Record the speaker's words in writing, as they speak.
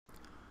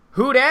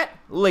Who dat,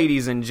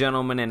 ladies and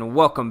gentlemen, and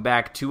welcome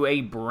back to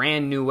a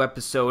brand new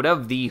episode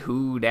of the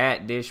Who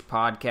Dat Dish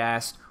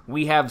podcast.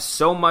 We have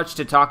so much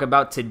to talk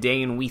about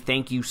today, and we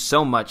thank you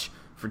so much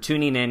for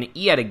tuning in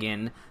yet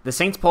again. The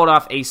Saints pulled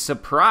off a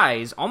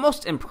surprise,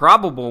 almost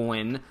improbable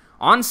win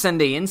on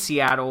Sunday in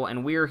Seattle,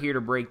 and we are here to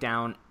break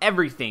down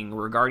everything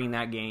regarding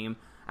that game.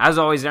 As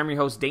always, I'm your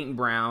host, Dayton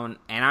Brown,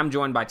 and I'm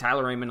joined by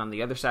Tyler Raymond on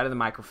the other side of the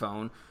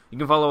microphone. You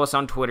can follow us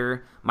on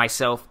Twitter,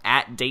 myself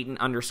at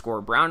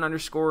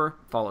Dayton_Brown_.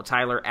 Follow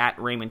Tyler at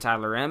Raymond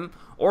Tyler M.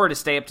 Or to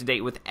stay up to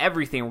date with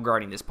everything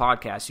regarding this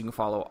podcast, you can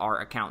follow our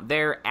account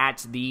there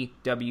at the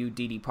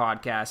WDD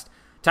Podcast.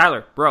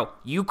 Tyler, bro,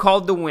 you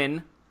called the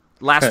win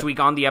last week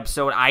on the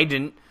episode. I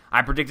didn't.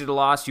 I predicted a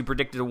loss. You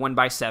predicted a win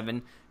by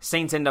 7.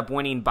 Saints end up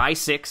winning by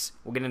 6.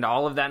 We'll get into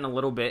all of that in a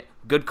little bit.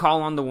 Good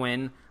call on the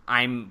win.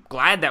 I'm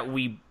glad that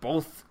we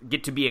both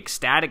get to be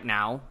ecstatic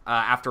now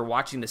after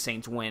watching the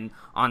Saints win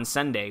on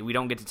Sunday. We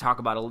don't get to talk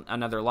about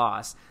another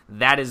loss.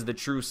 That is the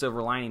true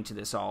silver lining to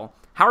this all.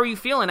 How are you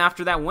feeling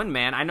after that win,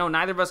 man? I know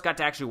neither of us got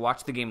to actually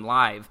watch the game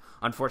live,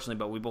 unfortunately,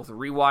 but we both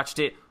rewatched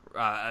it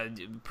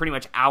pretty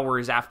much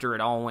hours after it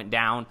all went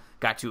down.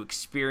 Got to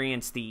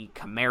experience the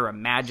Kamara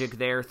magic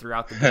there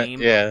throughout the game.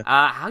 Yeah.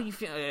 How you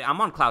feel? I'm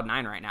on cloud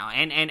 9 right now,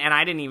 and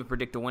I didn't even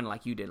predict a win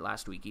like you did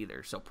last week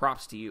either, so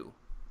props to you.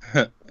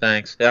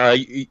 Thanks.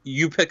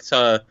 You picked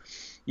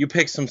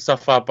some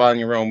stuff up on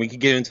your own. We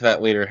could get into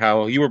that later.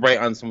 How you were right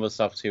on some of the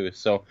stuff too.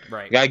 So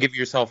right. You gotta give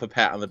yourself a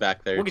pat on the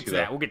back there. We'll get to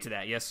that. We'll get to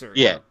that. Yes, sir.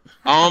 Yeah.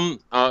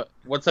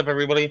 What's up,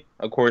 everybody?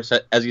 Of course,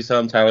 as you said,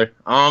 I'm Tyler.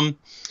 I'm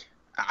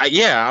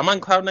on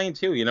cloud 9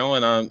 too. You know,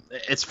 and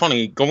it's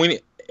funny going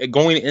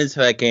into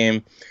that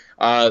game.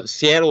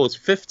 Seattle was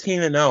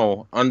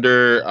 15-0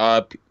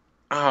 under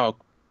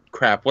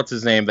what's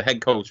his name? The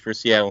head coach for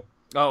Seattle.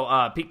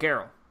 Pete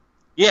Carroll.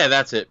 Yeah,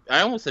 that's it. I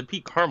almost said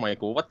Pete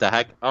Carmichael. What the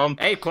heck?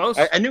 Hey, close.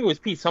 I knew it was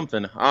Pete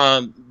something.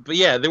 But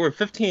yeah, they were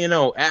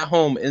 15-0 at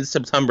home in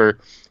September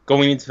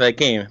going into that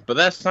game. But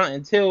that's not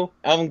until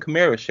Alvin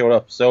Kamara showed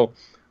up. So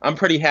I'm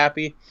pretty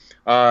happy.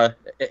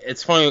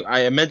 It's funny.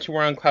 I mentioned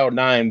we're on cloud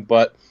 9,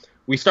 but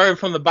we started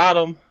from the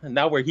bottom and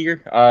now we're here.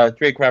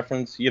 Drake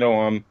reference.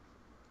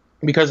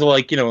 Because of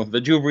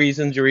the Drew Brees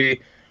injury,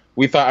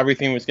 we thought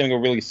everything was going to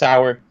go really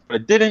sour, but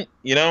it didn't.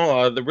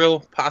 The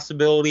real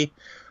possibility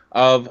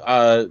of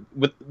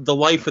with the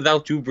life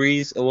without Drew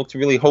Brees, it looked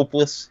really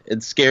hopeless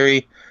and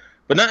scary,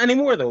 but not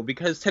anymore though,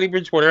 because Teddy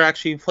Bridgewater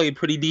actually played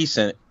pretty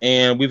decent,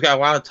 and we've got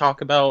a lot to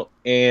talk about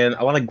and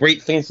a lot of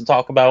great things to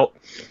talk about,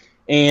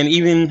 and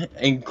even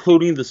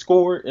including the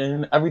score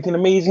and everything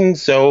amazing.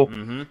 So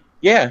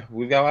yeah,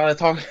 we've got a lot of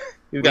talk.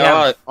 We've got a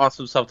lot of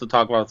awesome stuff to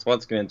talk about, so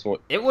let's get into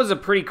it. It was a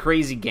pretty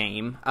crazy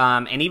game,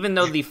 and even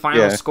though the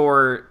final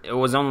score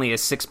was only a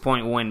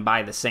 6-point win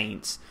by the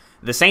Saints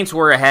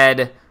were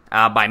ahead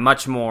by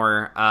much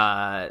more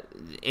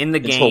in the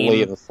game. Until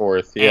late in the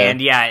fourth, yeah. And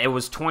yeah, it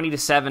was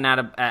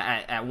 20-7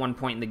 at one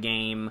point in the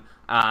game.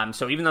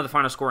 So even though the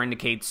final score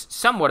indicates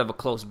somewhat of a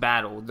close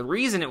battle, the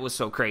reason it was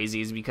so crazy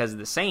is because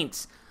the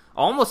Saints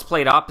almost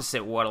played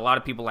opposite what a lot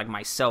of people like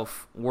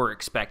myself were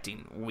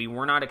expecting. We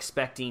were not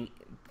expecting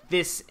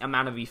this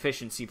amount of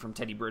efficiency from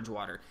Teddy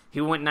Bridgewater. He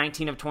went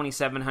 19 of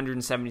 27,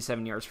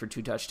 177 yards for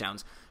 2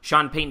 touchdowns.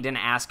 Sean Payton didn't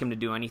ask him to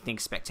do anything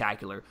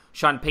spectacular.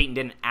 Sean Payton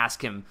didn't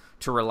ask him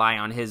to rely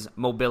on his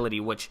mobility,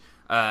 which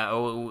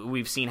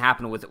we've seen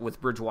happen with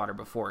Bridgewater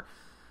before.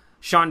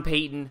 Sean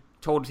Payton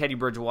told Teddy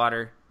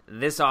Bridgewater,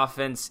 this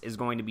offense is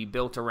going to be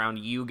built around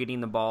you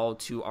getting the ball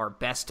to our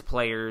best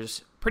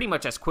players pretty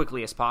much as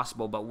quickly as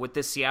possible. But with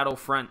this Seattle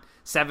front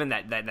 7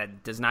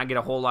 that does not get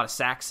a whole lot of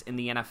sacks in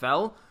the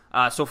NFL,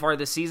 so far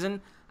this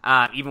season,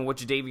 even with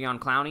Jadeveon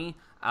Clowney,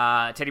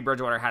 Teddy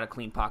Bridgewater had a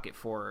clean pocket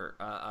for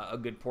a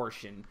good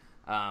portion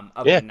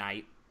of the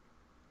night.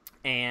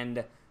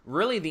 And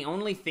really the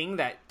only thing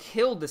that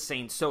killed the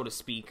Saints, so to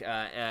speak,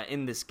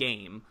 in this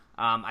game,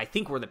 I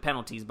think were the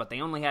penalties, but they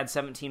only had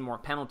 17 more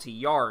penalty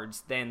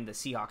yards than the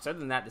Seahawks. Other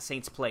than that, the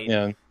Saints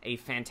played a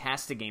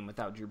fantastic game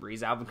without Drew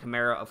Brees. Alvin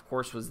Kamara, of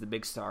course, was the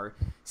big star.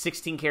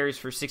 16 carries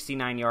for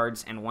 69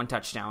 yards and 1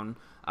 touchdown.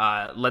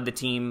 Led the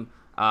team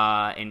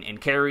in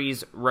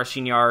carries,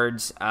 rushing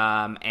yards,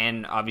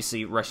 and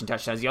obviously rushing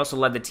touchdowns. He also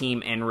led the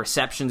team in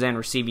receptions and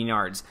receiving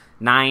yards.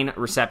 9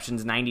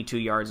 receptions, 92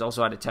 yards,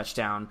 also had a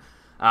touchdown.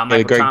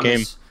 Michael Thomas,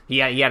 game. He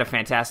had a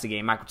fantastic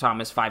game. Michael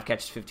Thomas, 5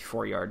 catches,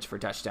 54 yards for a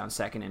touchdown,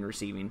 second in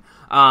receiving.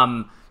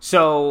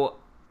 So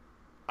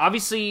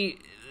obviously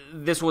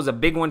this was a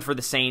big one for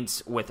the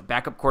Saints with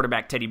backup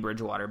quarterback Teddy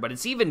Bridgewater, but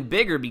it's even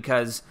bigger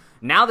because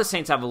now the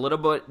Saints have a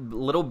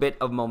little bit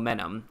of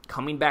momentum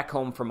coming back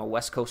home from a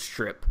West Coast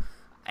trip.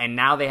 And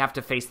now they have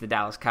to face the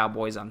Dallas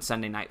Cowboys on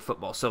Sunday Night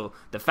Football. So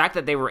the fact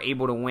that they were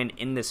able to win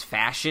in this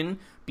fashion,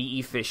 be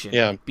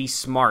efficient, be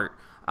smart,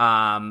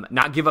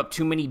 not give up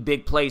too many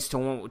big plays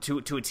to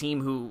a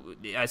team who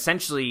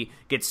essentially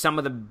gets some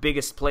of the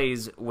biggest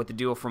plays with the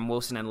duo from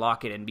Wilson and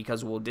Lockett. And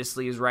because Will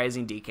Dissly is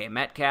rising, DK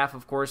Metcalf,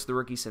 of course, the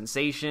rookie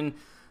sensation,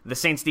 the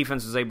Saints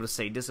defense was able to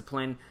stay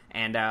disciplined.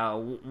 And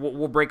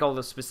we'll break all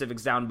the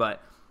specifics down,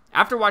 but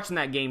After watching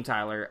that game,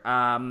 Tyler,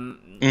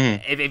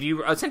 if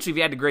you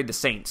had to grade the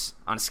Saints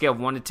on a scale of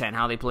 1 to 10,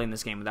 how they played in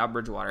this game without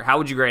Bridgewater, how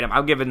would you grade them?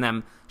 I've given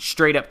them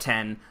straight up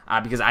 10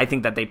 because I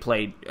think that they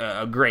played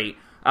great.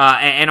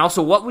 And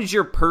also, what was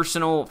your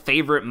personal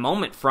favorite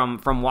moment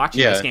from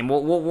watching this game?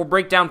 We'll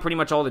break down pretty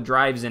much all the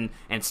drives and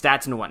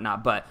stats and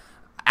whatnot, but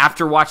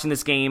after watching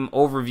this game,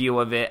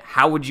 overview of it,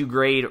 how would you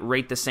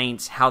rate the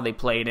Saints, how they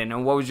played,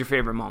 and what was your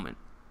favorite moment?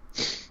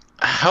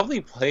 How they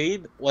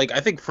played, like,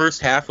 I think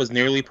first half was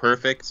nearly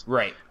perfect.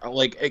 Right.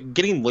 Like,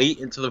 getting late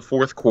into the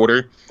fourth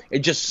quarter, it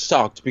just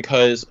sucked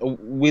because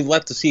we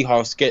let the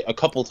Seahawks get a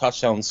couple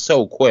touchdowns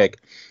so quick.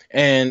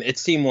 And it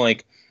seemed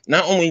like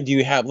not only do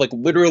you have, like,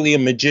 literally a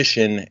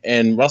magician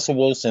and Russell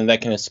Wilson that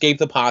can escape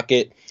the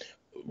pocket,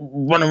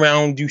 run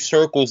around, do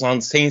circles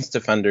on Saints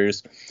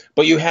defenders,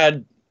 but you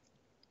had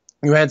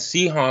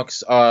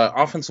Seahawks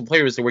offensive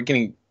players that were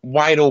getting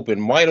wide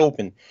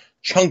open,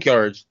 chunk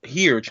yards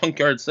here, chunk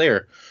yards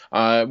there.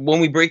 When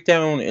we break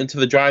down into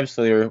the drives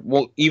there,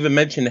 we'll even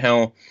mention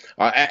how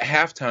at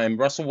halftime,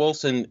 Russell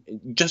Wilson,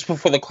 just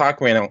before the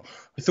clock ran out,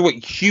 threw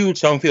it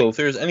huge downfield. If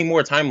there was any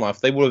more time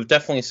left, they would have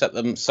definitely set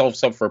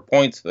themselves up for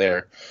points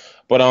there.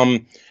 But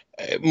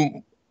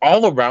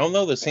all around,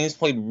 though, the Saints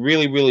played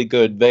really, really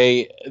good.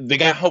 They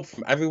got help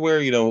from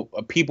everywhere. You know,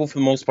 people for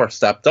the most part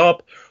stepped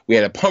up. We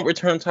had a punt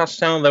return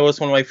touchdown. That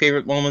was one of my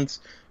favorite moments.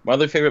 My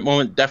other favorite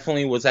moment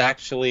definitely was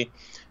actually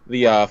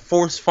the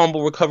forced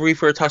fumble recovery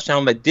for a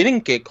touchdown that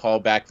didn't get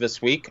called back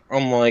this week,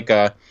 unlike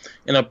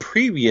in a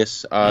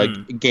previous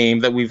game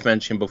that we've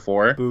mentioned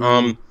before.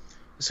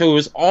 So it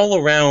was all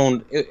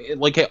around,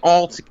 it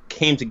all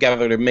came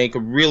together to make a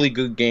really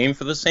good game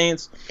for the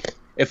Saints.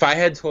 If I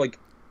had to, like,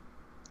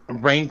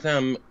 rank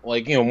them,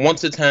 like, 1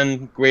 to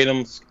 10, grade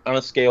them on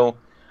a scale,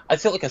 I'd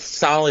say like a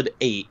solid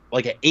 8,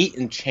 like an 8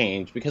 and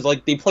change, because,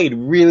 like, they played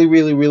really,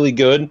 really, really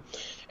good.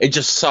 It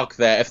just sucked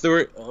that if there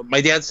were. My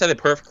dad said it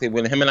perfectly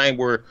when him and I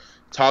were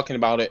talking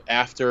about it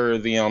after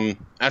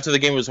the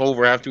game was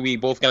over, after we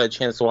both got a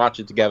chance to watch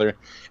it together.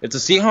 If the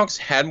Seahawks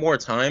had more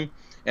time,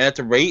 and at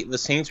the rate the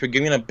Saints were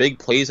giving up big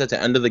plays at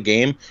the end of the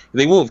game,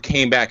 they would have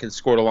came back and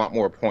scored a lot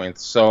more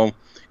points. So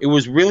it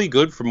was really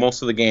good for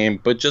most of the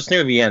game, but just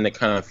near the end it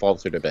kind of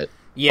faltered a bit.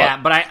 Yeah,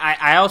 but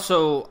I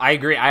also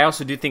agree. I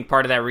also do think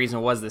part of that reason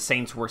was the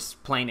Saints were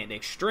playing it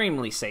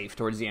extremely safe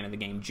towards the end of the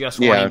game, just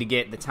wanting to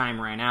get the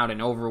time ran out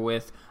and over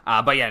with.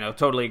 But yeah, no,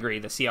 totally agree.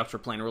 The Seahawks were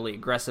playing really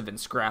aggressive and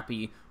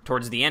scrappy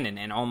towards the end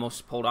and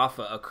almost pulled off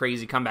a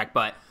crazy comeback.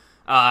 But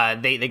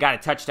they got a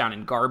touchdown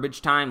in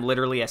garbage time,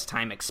 literally as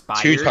time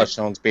expired. 2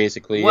 touchdowns,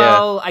 basically,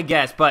 Well, I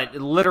guess, but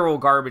literal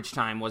garbage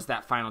time was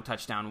that final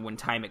touchdown when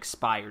time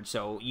expired.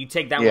 So you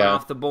take that one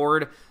off the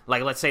board,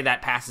 like let's say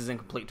that pass is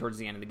incomplete towards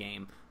the end of the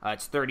game.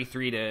 It's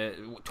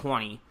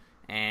 33-20,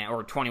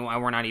 or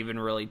 21. We're not even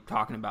really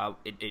talking about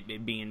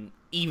it being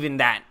even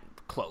that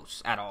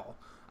close at all.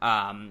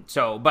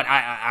 But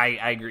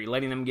I agree.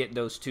 Letting them get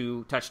those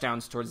 2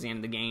 touchdowns towards the end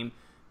of the game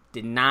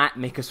did not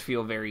make us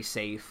feel very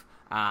safe.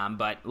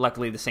 But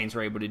luckily the Saints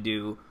were able to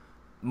do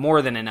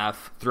more than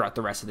enough throughout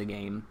the rest of the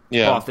game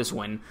to pull off this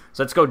win.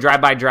 So let's go drive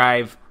by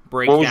drive.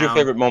 Breakdown. What was your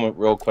favorite moment,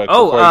 real quick?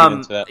 Before I get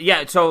into that?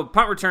 Yeah. So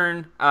punt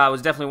return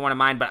was definitely one of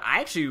mine, but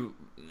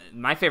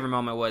my favorite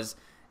moment was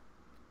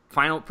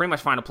pretty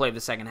much final play of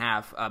the second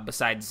half.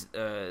 Besides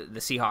the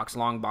Seahawks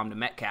long bomb to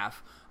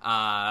Metcalf,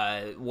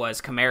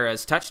 was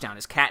Kamara's touchdown,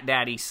 his cat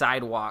daddy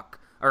sidewalk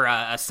or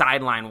a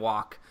sideline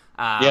walk.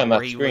 On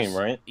that screen,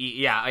 right?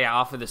 Yeah,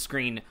 off of the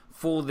screen.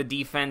 Fool the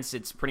defense.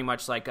 It's pretty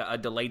much like a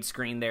delayed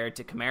screen there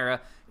to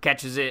Kamara.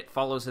 Catches it,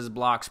 follows his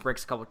blocks,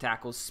 breaks a couple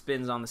tackles,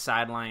 spins on the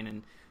sideline,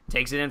 and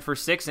takes it in for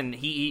 6. And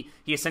he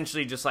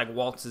essentially just like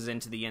waltzes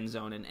into the end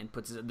zone and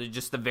puts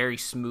just the very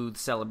smooth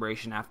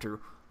celebration after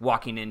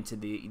walking into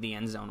the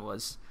end zone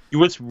was. You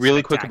know what's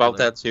really quick about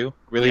that too?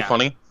 Really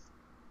funny.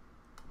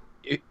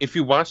 If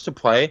you watch the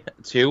play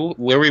too,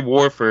 Larry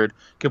Warford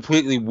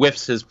completely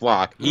whiffs his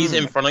block. He's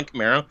in front of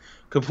Kamara,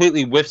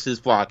 completely whiffs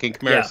his block, and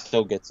Kamara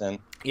still gets in.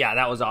 Yeah,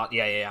 that was all.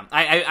 Yeah.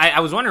 I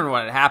was wondering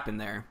what had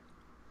happened there.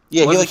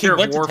 Yeah, he went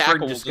to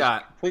tackle, just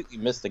completely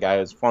missed the guy.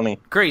 It was funny.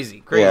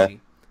 Crazy.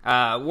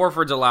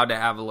 Warford's allowed to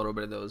have a little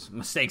bit of those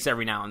mistakes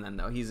every now and then,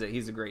 though. He's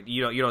a great.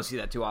 You don't see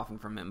that too often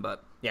from him,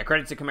 but yeah,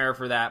 credit to Kamara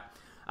for that.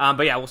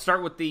 But yeah, we'll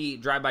start with the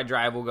drive by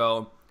drive. We'll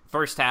go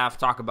first half,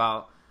 talk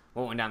about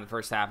what went down in the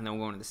first half, and then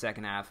we'll go into the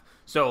second half.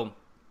 So,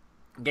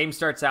 game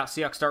starts out.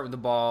 Seahawks start with the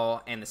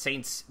ball, and the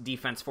Saints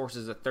defense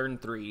forces a 3rd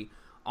and 3.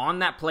 On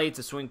that play, it's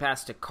a swing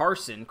pass to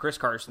Chris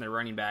Carson, their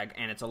running back,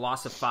 and it's a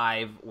loss of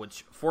 5,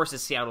 which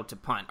forces Seattle to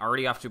punt.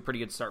 Already off to a pretty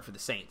good start for the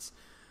Saints.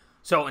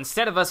 So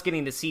instead of us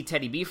getting to see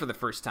Teddy B for the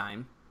first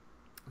time,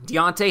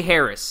 Deontay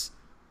Harris,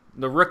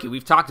 the rookie,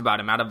 we've talked about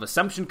him, out of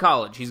Assumption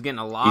College. He's getting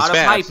a lot of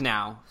hype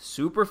now.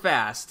 Super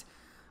fast.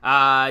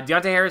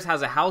 Deontay Harris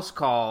has a house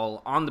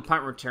call on the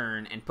punt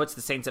return and puts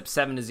the Saints up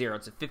 7-0.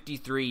 It's a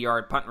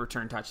 53-yard punt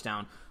return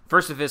touchdown.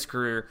 First of his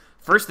career.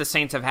 First the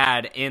Saints have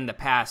had in the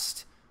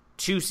past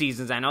 2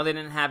 seasons. I know they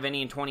didn't have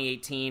any in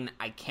 2018.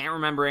 I can't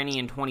remember any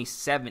in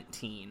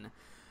 2017.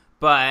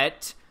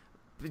 But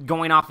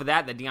going off of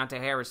that, the Deontay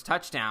Harris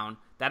touchdown,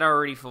 that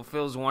already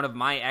fulfills one of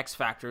my X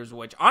factors,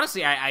 which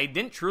honestly I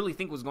didn't truly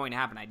think was going to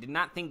happen. I did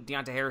not think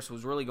Deontay Harris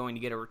was really going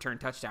to get a return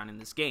touchdown in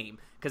this game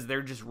because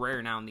they're just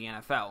rare now in the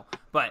NFL.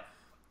 But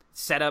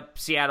set up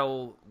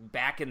Seattle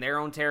back in their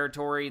own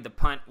territory. The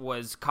punt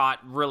was caught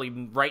really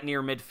right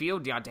near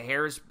midfield. Deontay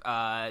Harris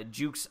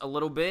jukes a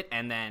little bit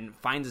and then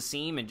finds a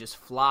seam and just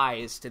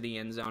flies to the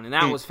end zone. And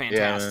that was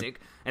fantastic.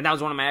 Yeah. And that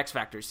was one of my X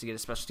factors to get a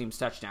special teams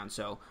touchdown.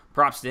 So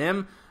props to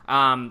him.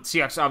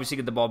 Seahawks obviously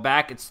get the ball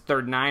back. It's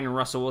 3rd and 9, and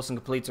Russell Wilson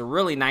completes a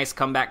really nice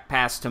comeback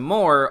pass to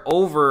Moore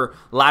over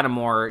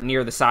Lattimore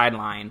near the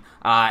sideline,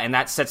 and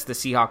that sets the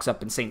Seahawks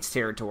up in Saints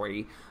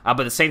territory.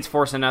 But the Saints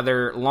force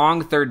another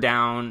long 3rd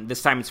down.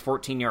 This time it's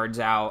 14 yards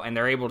out, and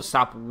they're able to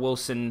stop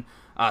Wilson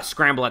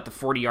scramble at the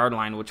 40-yard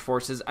line, which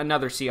forces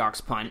another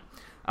Seahawks punt.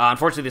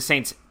 Unfortunately, the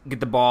Saints get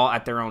the ball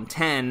at their own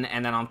 10,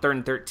 and then on 3rd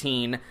and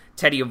 13,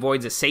 Teddy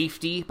avoids a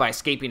safety by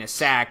escaping a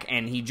sack,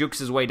 and he jukes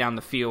his way down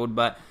the field,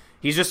 but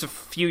he's just a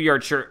few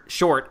yards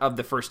short of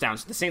the first down.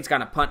 So the Saints got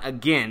to punt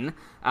again,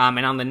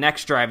 and on the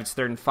next drive, it's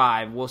 3rd and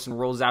 5. Wilson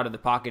rolls out of the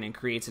pocket and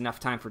creates enough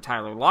time for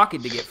Tyler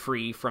Lockett to get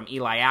free from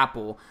Eli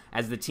Apple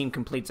as the team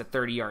completes a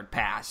 30-yard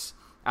pass.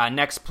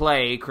 Next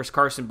play, Chris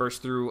Carson bursts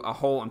through a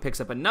hole and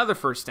picks up another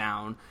first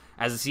down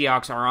as the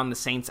Seahawks are on the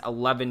Saints'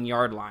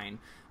 11-yard line.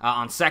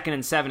 On 2nd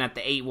and 7 at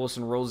the 8,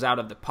 Wilson rolls out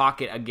of the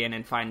pocket again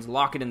and finds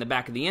Lockett in the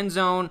back of the end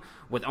zone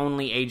with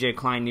only A.J.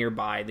 Klein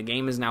nearby. The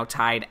game is now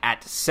tied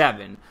at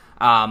 7.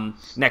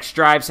 Next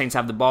drive, Saints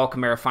have the ball.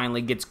 Kamara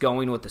finally gets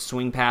going with the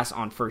swing pass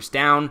on first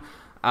down.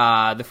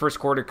 The first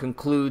quarter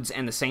concludes,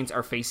 and the Saints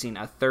are facing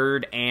a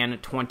 3rd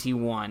and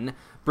 21.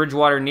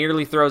 Bridgewater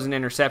nearly throws an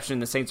interception.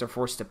 The Saints are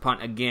forced to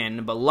punt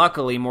again, but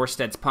luckily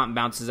Morstead's punt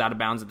bounces out of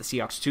bounds at the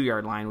Seahawks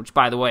 2-yard line, which,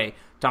 by the way,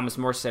 Thomas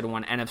Morstead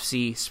won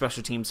NFC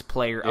Special Teams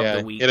Player of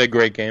the Week. He had a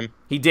great game.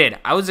 He did.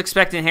 I was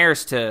expecting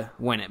Harris to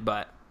win it,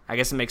 but I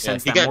guess it makes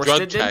sense that Morstead did. He got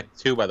drug checked,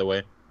 too, by the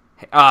way.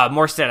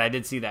 Morstead, I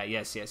did see that.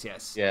 Yes.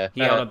 Yeah. He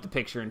held up the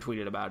picture and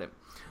tweeted about it.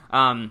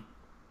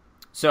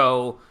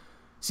 So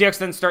Seahawks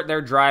then start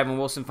their drive, and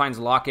Wilson finds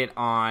Lockett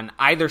on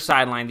either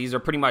sideline. These are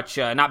pretty much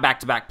not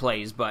back-to-back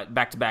plays, but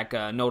back-to-back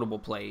notable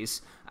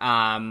plays.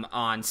 On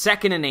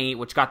 2nd and 8,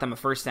 which got them a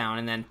first down,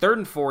 and then 3rd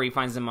and 4, he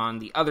finds them on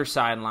the other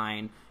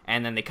sideline,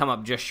 and then they come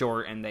up just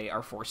short, and they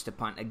are forced to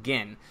punt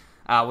again.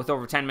 With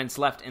over 10 minutes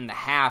left in the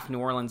half, New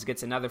Orleans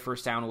gets another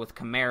first down with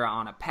Kamara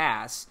on a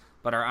pass,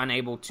 but are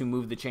unable to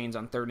move the chains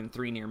on 3rd and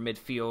 3 near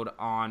midfield.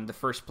 On the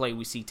first play,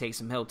 we see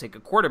Taysom Hill take a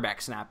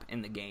quarterback snap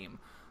in the game.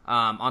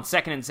 On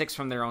 2nd and 6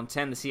 from their own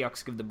 10, the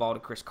Seahawks give the ball to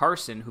Chris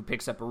Carson, who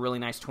picks up a really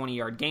nice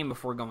 20-yard gain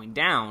before going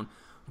down.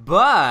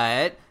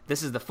 But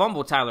this is the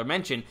fumble Tyler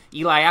mentioned.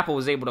 Eli Apple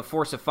was able to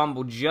force a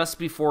fumble just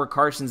before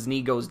Carson's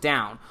knee goes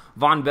down.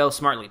 Von Bell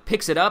smartly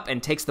picks it up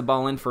and takes the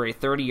ball in for a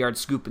 30-yard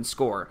scoop and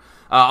score.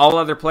 All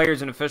other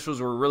players and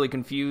officials were really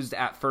confused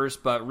at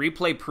first, but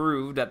replay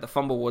proved that the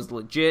fumble was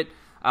legit.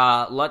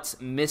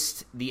 Lutz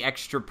missed the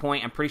extra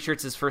point. I'm pretty sure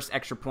it's his first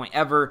extra point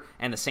ever,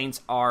 and the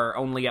Saints are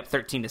only up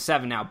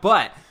 13-7 now.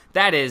 But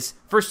that is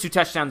first 2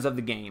 touchdowns of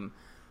the game.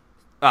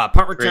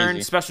 Punt return,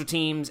 crazy. Special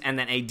teams, and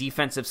then a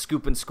defensive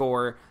scoop and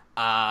score.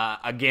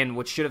 Again,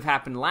 which should have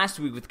happened last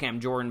week with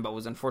Cam Jordan, but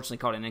was unfortunately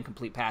called an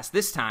incomplete pass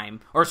this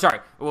time.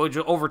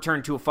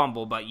 Overturned to a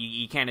fumble, but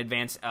you can't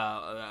advance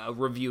a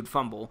reviewed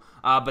fumble.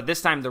 But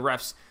this time the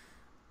refs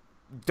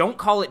don't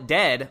call it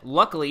dead,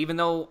 luckily, even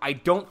though I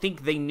don't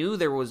think they knew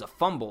there was a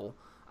fumble.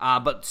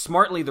 But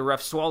smartly, the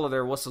refs swallow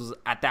their whistles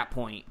at that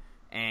point.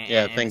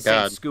 Thank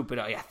God. Scoop it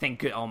up. Yeah,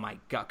 thank God. Oh, my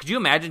God. Could you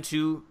imagine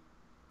two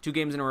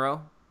games in a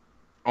row?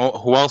 Oh,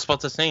 who else but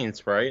the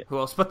Saints, right? Who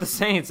else but the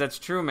Saints? That's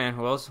true, man.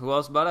 Who else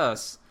but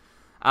us?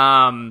 So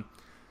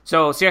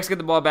Seahawks get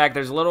the ball back.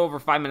 There's a little over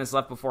 5 minutes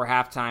left before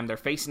halftime. They're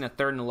facing a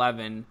 3rd and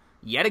 11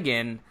 yet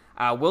again.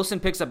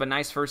 Wilson picks up a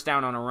nice first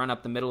down on a run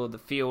up the middle of the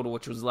field,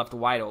 which was left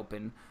wide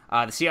open.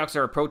 The Seahawks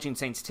are approaching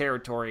Saints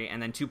territory,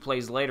 and then 2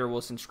 plays later,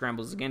 Wilson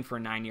scrambles again for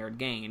a 9-yard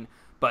gain.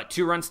 But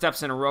 2 run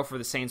steps in a row for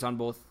the Saints on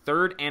both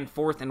 3rd and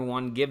 4th and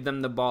 1 give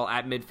them the ball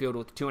at midfield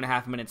with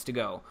 2.5 minutes to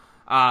go.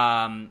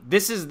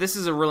 This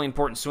is a really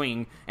important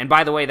swing. And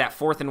by the way, that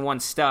 4th and 1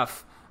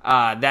 stuff,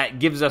 that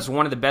gives us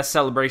one of the best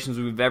celebrations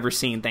we've ever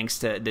seen thanks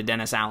to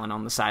Dennis Allen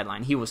on the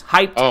sideline. He was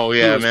hyped. Oh,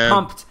 yeah, he was man.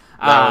 Pumped.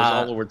 That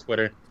was all over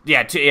Twitter.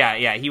 Yeah.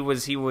 He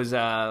was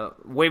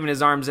waving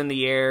his arms in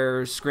the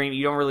air, screaming.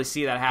 You don't really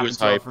see that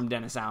happen from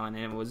Dennis Allen,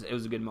 and it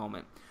was a good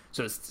moment.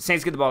 So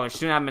Saints get the ball. There's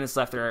 2.5 minutes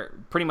left. They're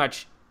pretty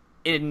much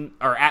in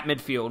or at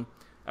midfield,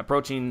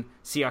 approaching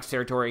Seahawks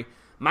territory.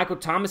 Michael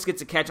Thomas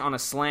gets a catch on a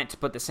slant to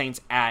put the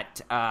Saints at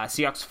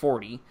Seahawks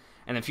 40.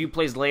 And a few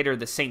plays later,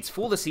 the Saints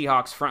fool the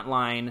Seahawks front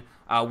line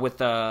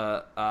with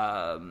a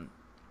I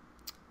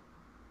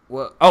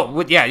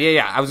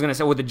was going to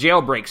say with a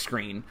jailbreak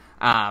screen.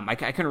 I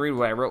couldn't read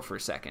what I wrote for a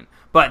second.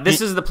 But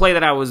this is the play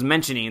that I was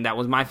mentioning. That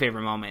was my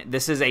favorite moment.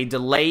 This is a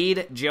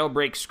delayed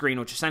jailbreak screen,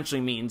 which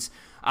essentially means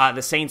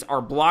the Saints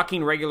are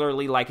blocking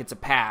regularly like it's a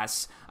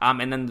pass.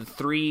 And then the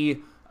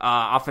 3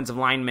 offensive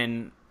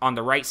linemen on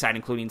the right side,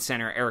 including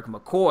center Eric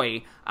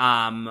McCoy,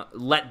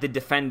 let the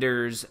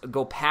defenders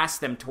go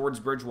past them towards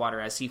Bridgewater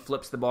as he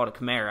flips the ball to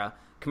Kamara.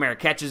 Kamara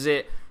catches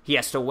it. He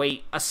has to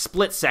wait a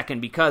split second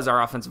because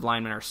our offensive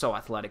linemen are so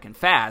athletic and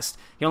fast.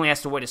 He only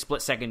has to wait a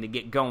split second to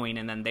get going,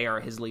 and then they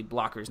are his lead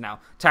blockers. Now,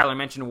 Tyler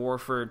mentioned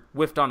Warford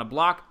whiffed on a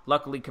block.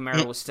 Luckily,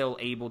 Kamara was still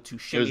able to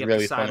shimmy up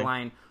the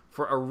sideline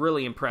for a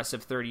really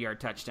impressive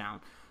 30-yard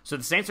touchdown. So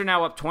the Saints are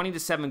now up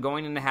 20-7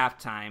 going into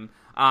halftime.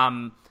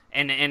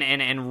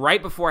 And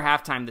right before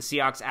halftime, the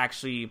Seahawks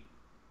actually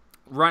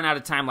run out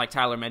of time, like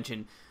Tyler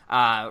mentioned.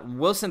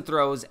 Wilson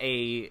throws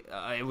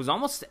it was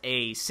almost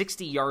a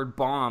 60-yard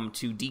bomb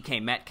to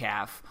DK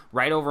Metcalf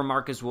right over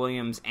Marcus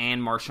Williams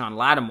and Marshawn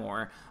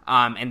Lattimore,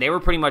 and they were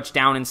pretty much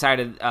down inside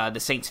of the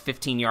Saints'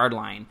 15-yard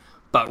line.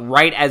 But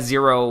right as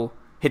zero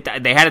hit,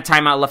 they had a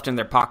timeout left in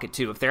their pocket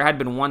too. If there had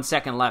been 1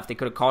 second left, they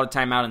could have called a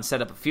timeout and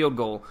set up a field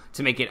goal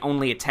to make it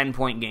only a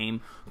 10-point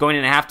game going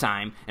into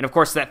halftime. And of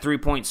course, that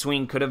 3-point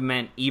swing could have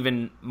meant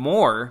even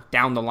more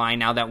down the line.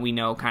 Now that we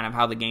know kind of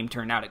how the game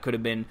turned out, it could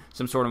have been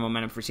some sort of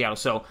momentum for Seattle.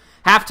 So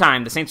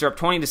halftime, the Saints are up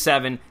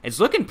 20-7. It's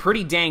looking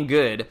pretty dang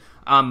good.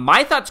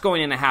 My thoughts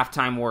going into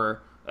halftime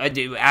were,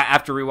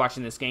 after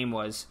rewatching this game,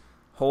 was,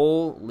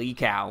 holy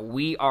cow,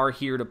 we are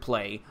here to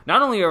play.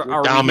 Not only are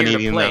we here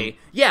to play,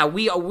 yeah,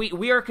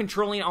 we are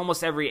controlling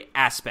almost every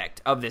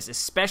aspect of this,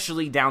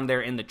 especially down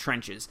there in the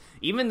trenches.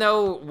 Even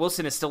though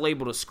Wilson is still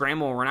able to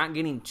scramble, we're not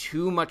getting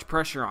too much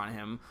pressure on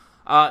him.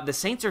 The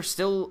Saints are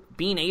still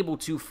being able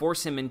to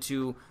force him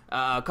into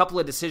a couple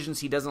of decisions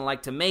he doesn't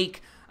like to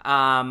make.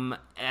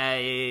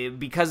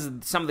 Because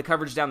some of the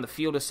coverage down the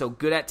field is so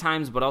good at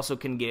times, but also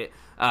can get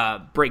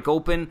break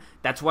open.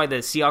 That's why the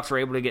Seahawks are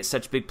able to get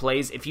such big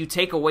plays. If you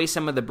take away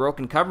some of the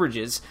broken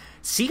coverages,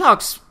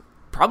 Seahawks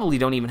probably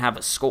don't even have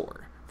a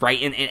score,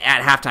 right?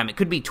 At halftime, it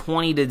could be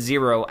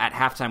 20-0 at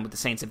halftime with the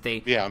Saints if they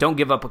don't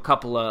give up a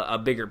couple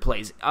of bigger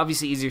plays.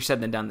 Obviously, easier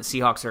said than done. The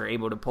Seahawks are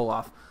able to pull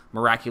off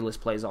miraculous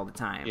plays all the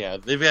time. Yeah,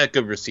 they've got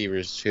good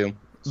receivers too.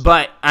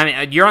 But, I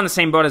mean, you're on the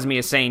same boat as me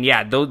as saying,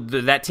 yeah,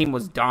 that team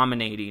was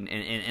dominating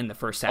in the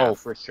first half. Oh,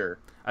 for sure.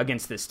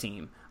 Against this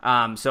team.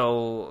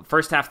 So,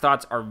 first half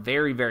thoughts are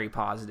very, very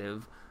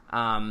positive.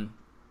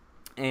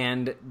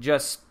 And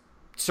just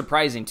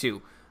surprising,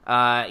 too.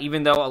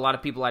 Even though a lot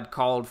of people had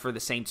called for the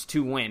Saints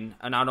to win,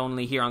 not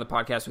only here on the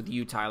podcast with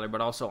you, Tyler,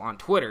 but also on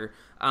Twitter,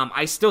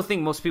 I still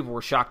think most people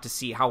were shocked to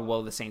see how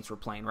well the Saints were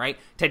playing, right?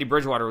 Teddy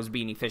Bridgewater was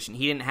being efficient.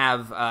 He didn't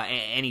have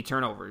any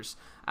turnovers.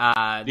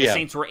 The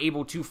Saints were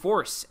able to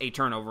force a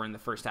turnover in the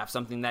first half,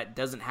 something that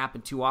doesn't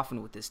happen too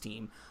often with this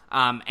team.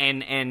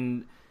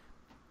 And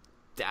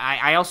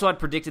I also had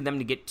predicted them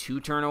to get 2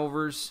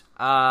 turnovers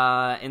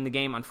in the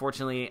game.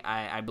 Unfortunately,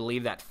 I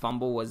believe that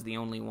fumble was the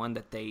only one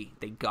that they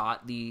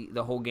got the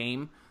whole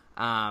game,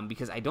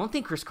 because I don't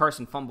think Chris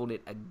Carson fumbled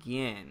it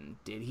again.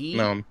 Did he?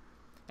 No.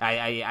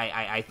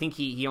 I think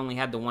he only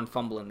had the 1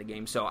 fumble in the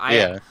game. So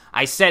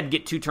I said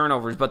get 2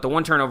 turnovers, but the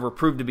 1 turnover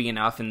proved to be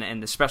enough,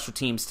 and the special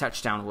teams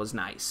touchdown was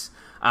nice.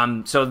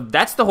 So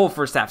that's the whole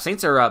first half.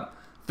 Saints are up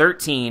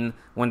 13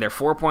 when they're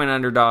 4-point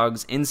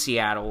underdogs in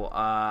Seattle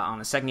on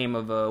the second game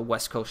of a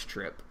West Coast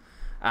trip.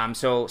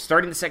 So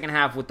starting the second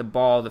half with the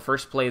ball, the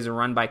first play is a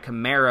run by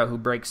Kamara, who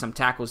breaks some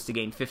tackles to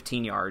gain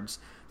 15 yards.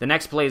 The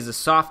next play is a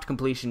soft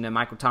completion to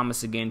Michael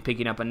Thomas again,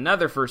 picking up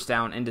another first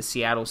down into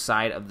Seattle's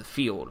side of the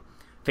field.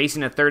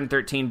 Facing a 3rd and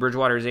 13,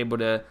 Bridgewater is able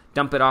to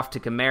dump it off to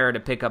Kamara to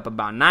pick up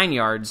about 9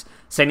 yards,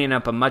 setting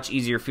up a much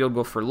easier field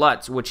goal for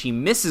Lutz, which he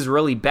misses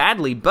really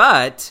badly,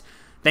 but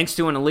thanks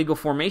to an illegal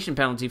formation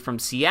penalty from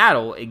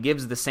Seattle, it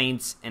gives the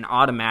Saints an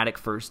automatic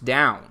first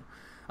down.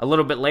 A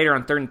little bit later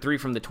on 3rd and 3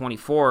 from the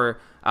 24,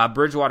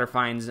 Bridgewater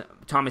finds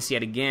Thomas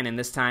yet again, and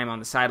this time on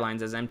the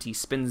sidelines as MT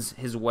spins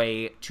his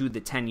way to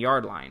the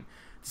 10-yard line.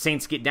 The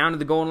Saints get down to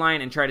the goal line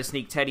and try to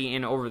sneak Teddy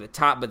in over the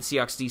top, but the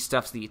Seahawks D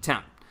stuffs the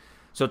attempt.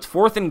 So it's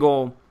 4th and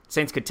goal.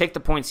 Saints could take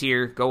the points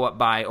here, go up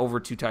by over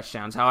 2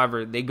 touchdowns.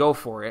 However, they go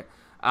for it.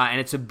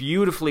 And it's a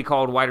beautifully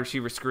called wide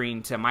receiver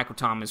screen to Michael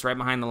Thomas right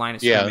behind the line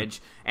of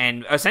scrimmage.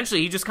 And essentially,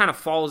 he just kind of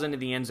falls into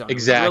the end zone.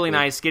 Exactly. Really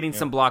nice, getting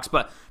some blocks.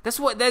 But that's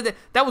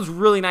that was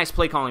really nice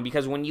play calling,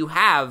 because when you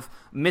have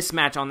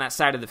mismatch on that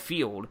side of the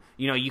field,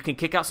 you can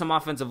kick out some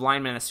offensive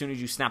linemen as soon as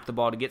you snap the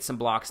ball to get some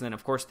blocks. And then,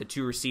 of course, the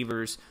 2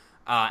 receivers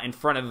in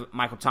front of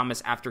Michael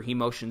Thomas after he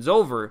motions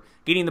over,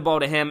 getting the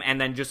ball to him,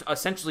 and then just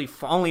essentially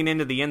falling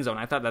into the end zone.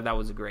 I thought that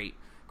was a great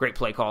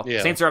play call.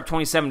 Yeah. Saints are up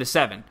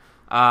 27-7,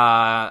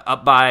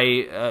 up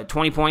by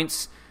 20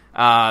 points,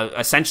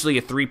 essentially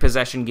a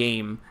 3-possession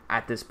game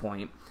at this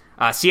point.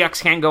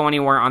 Seahawks can't go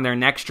anywhere on their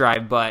next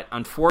drive, but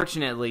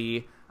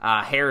unfortunately,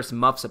 Harris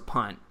muffs a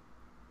punt,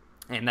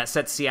 and that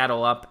sets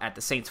Seattle up at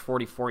the Saints'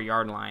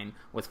 44-yard line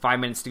with 5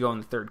 minutes to go in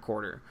the third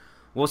quarter.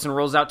 Wilson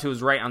rolls out to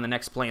his right on the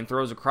next play and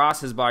throws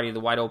across his body to the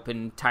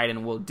wide-open tight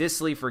end Will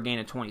Dissly for a gain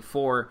of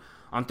 24.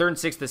 On 3rd and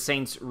 6, the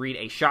Saints read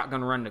a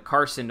shotgun run to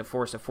Carson to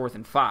force a 4th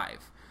and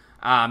 5.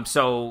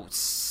 So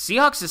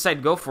Seahawks decide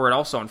to go for it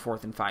also on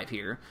 4th and 5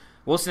 here.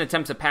 Wilson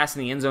attempts a pass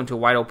in the end zone to a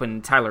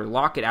wide-open Tyler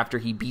Lockett after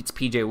he beats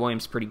P.J.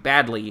 Williams pretty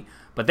badly.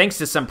 But thanks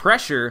to some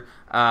pressure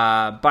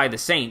by the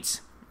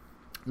Saints,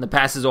 The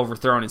pass is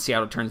overthrown, and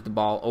Seattle turns the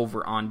ball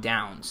over on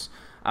downs.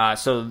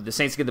 So the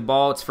Saints get the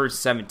ball. It's 1st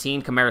and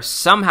 17. Kamara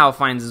somehow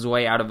finds his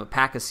way out of a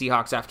pack of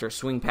Seahawks after a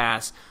swing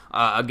pass,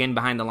 again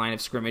behind the line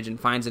of scrimmage, and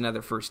finds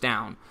another first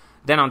down.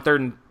 Then on 3rd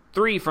and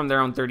 3 from their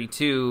own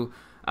 32,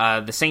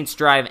 the Saints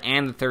drive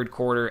and the third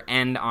quarter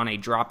end on a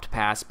dropped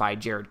pass by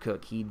Jared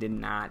Cook. He did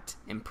not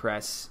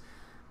impress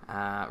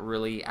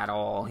really at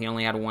all. He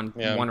only had one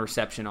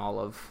reception all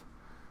of.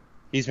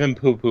 He's been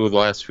poo-poo the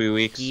last few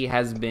weeks. He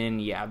has been,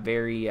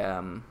 very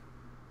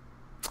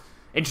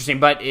interesting,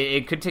 but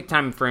it could take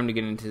time for him to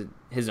get into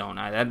his own.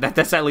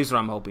 That's at least what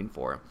I'm hoping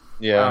for.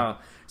 Yeah.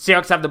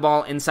 Seahawks have the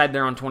ball inside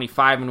their own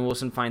 25, and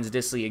Wilson finds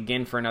Disley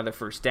again for another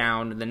first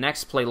down. The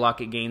next play,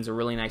 Lockett gains a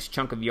really nice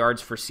chunk of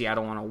yards for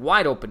Seattle on a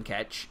wide-open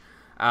catch.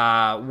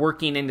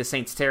 Working into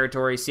Saints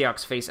territory,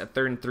 Seahawks face a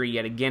 3rd and 3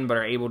 yet again, but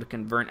are able to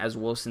convert as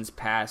Wilson's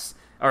pass,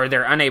 or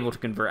they're unable to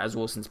convert as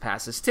Wilson's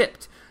pass is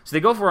tipped. So they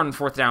go for it on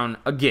 4th down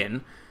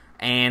again,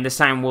 and this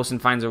time Wilson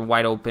finds a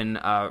wide-open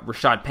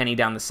Rashad Penny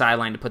down the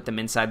sideline to put them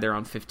inside their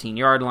own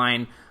 15-yard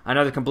line.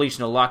 Another completion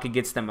to Lockett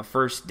gets them a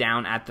first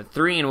down at the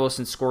 3, and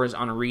Wilson scores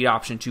on a read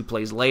option 2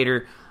 plays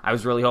later. I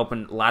was really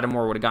hoping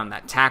Lattimore would have gotten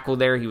that tackle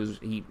there.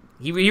 He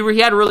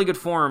had really good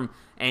form,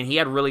 and he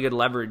had really good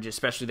leverage,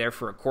 especially there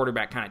for a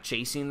quarterback kind of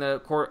chasing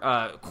the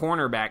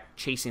cornerback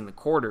chasing the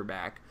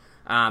quarterback.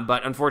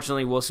 But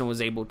unfortunately, Wilson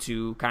was able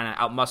to kind of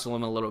outmuscle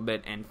him a little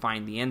bit and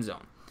find the end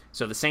zone.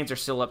 So the Saints are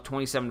still up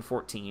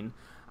 27-14.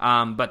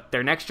 But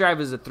their next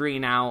drive is a 3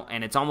 and out,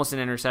 and it's almost an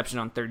interception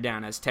on 3rd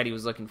down as Teddy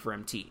was looking for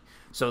MT.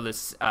 So the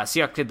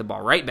Seahawks get the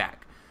ball right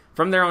back.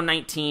 From their own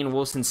 19,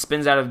 Wilson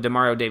spins out of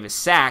Demario Davis'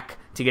 sack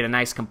to get a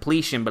nice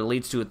completion, but it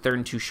leads to a 3rd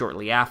and 2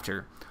 shortly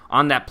after.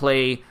 On that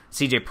play,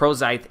 CJ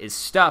Prosise is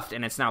stuffed,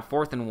 and it's now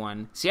 4th and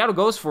 1. Seattle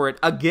goes for it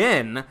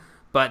again,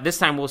 but this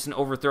time Wilson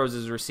overthrows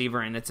his receiver,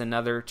 and it's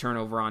another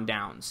turnover on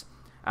downs.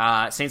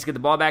 Saints get the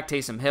ball back.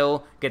 Taysom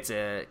Hill gets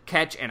a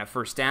catch and a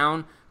first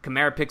down.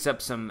 Kamara picks up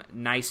some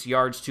nice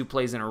yards 2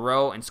 plays in a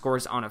row and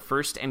scores on a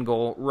 1st and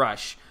goal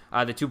rush.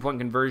 The 2-point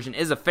conversion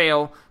is a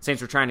fail.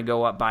 Saints were trying to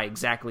go up by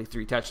exactly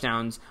 3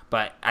 touchdowns,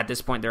 but at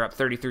this point they're up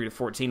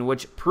 33-14,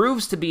 which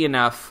proves to be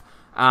enough,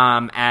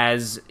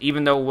 as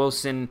even though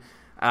Wilson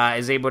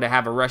is able to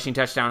have a rushing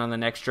touchdown on the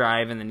next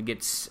drive and then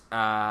gets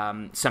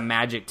some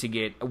magic to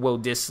get Will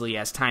Disley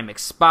as time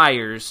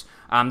expires.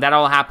 That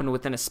all happened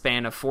within a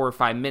span of 4 or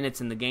 5 minutes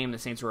in the game. The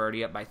Saints were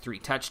already up by 3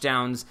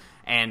 touchdowns,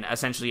 and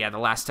essentially, the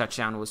last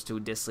touchdown was to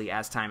Disley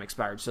as time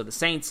expired. So the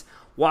Saints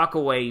walk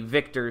away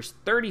victors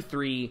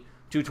 33-27.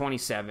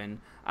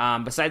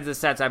 Besides the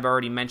stats I've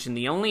already mentioned,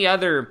 the only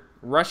other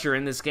rusher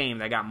in this game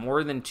that got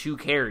more than 2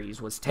 carries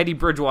was Teddy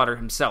Bridgewater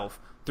himself.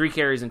 3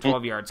 carries and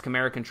 12 yards.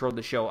 Kamara controlled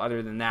the show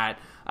other than that.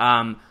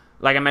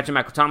 Like I mentioned,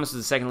 Michael Thomas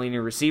was the second leading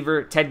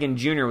receiver. Ted Ginn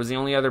Jr. was the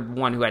only other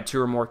one who had 2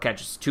 or more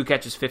catches. 2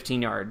 catches,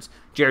 15 yards.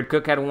 Jared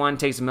Cook had 1.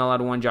 Taysom Hill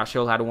had 1. Josh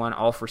Hill had 1,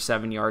 all for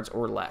 7 yards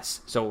or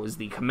less. So it was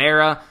the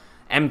Kamara,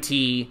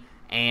 MT,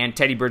 and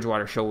Teddy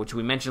Bridgewater show, which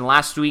we mentioned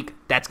last week.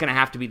 That's going to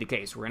have to be the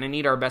case. We're going to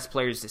need our best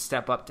players to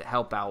step up to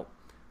help out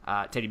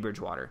Teddy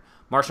Bridgewater.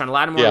 Marshawn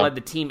Lattimore led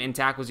the team in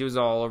tackles. He was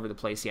all over the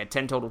place. He had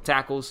 10 total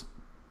tackles.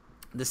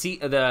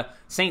 The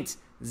Saints,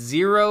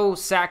 0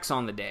 sacks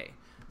on the day.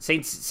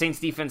 Saints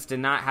defense did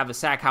not have a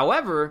sack.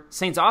 However,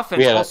 Saints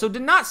offense also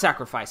did not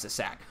sacrifice a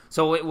sack.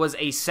 So it was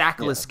a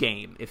sackless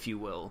game, if you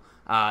will,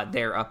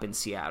 there up in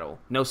Seattle.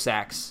 No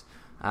sacks.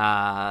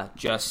 I'm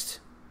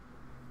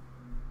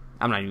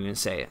not even going to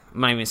say it.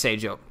 I'm not even going to say a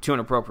joke. Too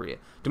inappropriate.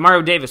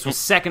 Demario Davis was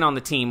second on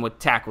the team with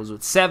tackles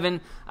with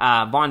 7.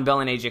 Von Bell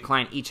and A.J.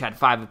 Klein each had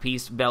 5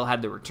 apiece. Bell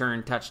had the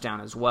return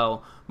touchdown as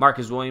well.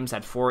 Marcus Williams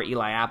had 4.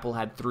 Eli Apple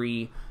had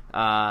 3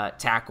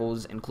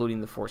 tackles,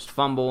 including the forced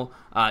fumble.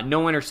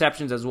 No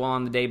interceptions as well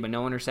on the day, but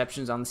no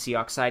interceptions on the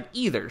Seahawks side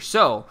either.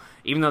 So,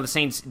 even though the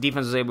Saints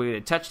defense was able to get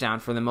a touchdown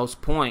for the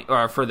most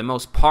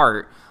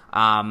part,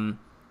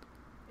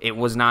 it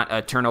was not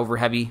a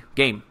turnover-heavy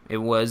game. It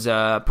was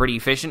pretty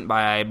efficient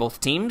by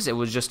both teams. It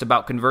was just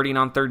about converting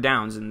on 3rd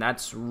downs, and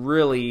that's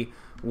really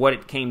what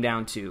it came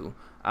down to,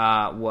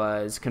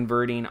 was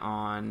converting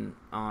on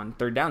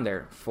 3rd down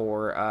there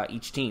for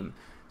each team.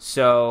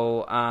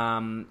 So,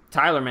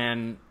 Tyler,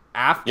 man,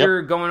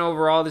 after going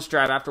over all this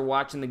drive, after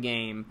watching the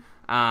game,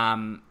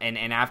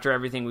 and after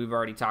everything we've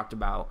already talked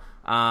about,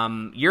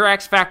 your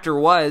X factor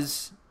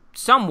was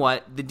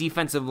somewhat the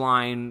defensive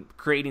line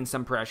creating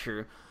some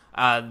pressure.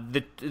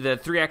 The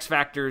 3 X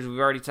factors we've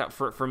already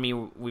for me,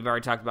 we've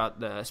already talked about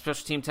the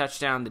special team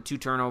touchdown, the 2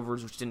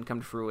 turnovers which didn't come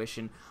to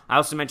fruition. I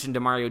also mentioned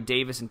Demario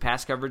Davis in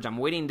pass coverage. I'm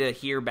waiting to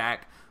hear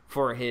back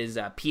for his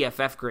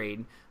PFF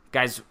grade.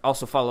 Guys,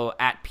 also follow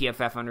at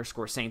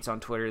PFF_Saints on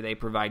Twitter. They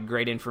provide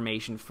great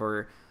information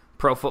for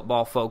Pro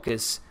Football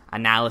Focus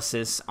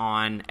analysis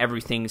on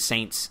everything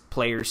Saints,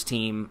 players,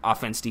 team,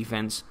 offense,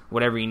 defense,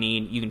 whatever you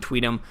need. You can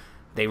tweet them.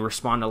 They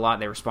respond a lot.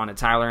 They respond to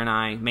Tyler and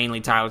I.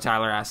 Mainly Tyler.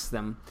 Tyler asks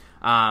them.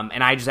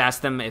 And I just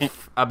asked them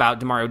about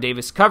Demario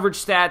Davis coverage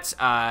stats.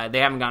 They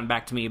haven't gotten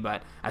back to me,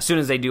 but as soon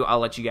as they do, I'll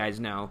let you guys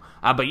know.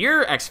 But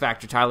your X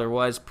factor, Tyler,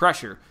 was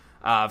pressure.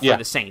 for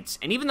the Saints.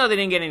 And even though they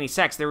didn't get any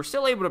sacks, they were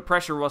still able to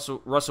pressure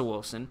Russell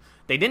Wilson.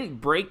 They didn't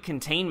break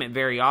containment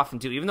very often,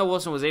 too. Even though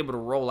Wilson was able to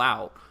roll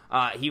out,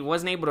 he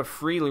wasn't able to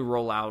freely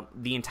roll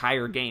out the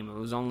entire game. It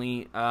was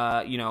only,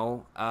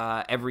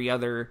 every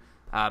other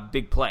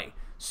big play.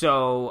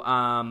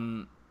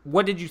 So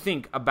what did you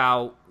think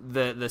about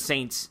the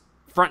Saints'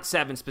 front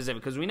seven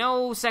specific? Because we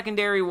know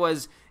secondary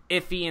was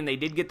iffy, and they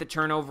did get the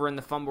turnover and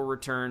the fumble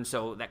return,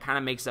 so that kind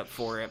of makes up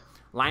for it.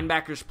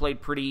 Linebackers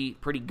played pretty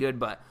good,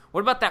 but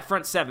what about that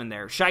front seven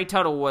there? Shai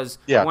Tuttle was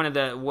one of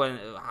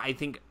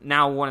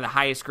the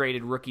highest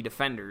graded rookie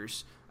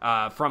defenders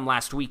from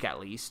last week at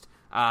least.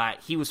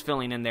 He was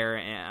filling in there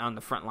on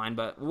the front line,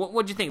 but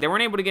what'd you think? They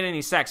weren't able to get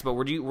any sacks, but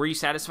were you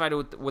satisfied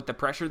with the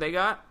pressure they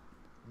got?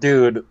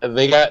 Dude,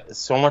 they got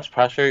so much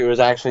pressure, it was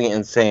actually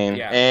insane.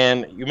 Yeah.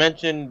 And you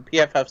mentioned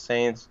PFF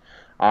Saints.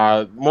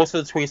 Most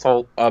of the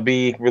tweets I'll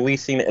be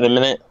releasing in a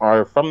minute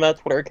are from that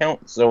Twitter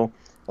account, so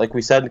like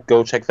we said,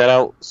 go check that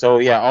out. So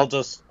yeah,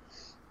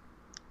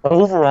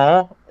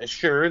 overall,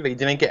 sure, they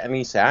didn't get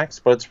any sacks,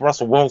 but it's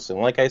Russell Wilson.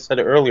 Like I said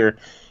earlier,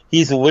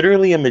 he's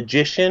literally a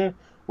magician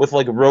with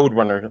like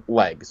Roadrunner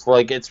legs.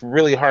 Like, it's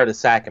really hard to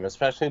sack him,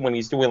 especially when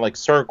he's doing like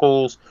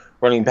circles,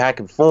 running back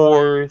and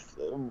forth,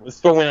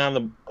 throwing on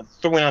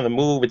the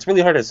move. It's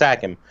really hard to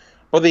sack him.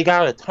 But they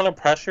got a ton of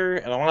pressure,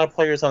 and a lot of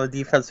players on the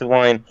defensive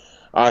line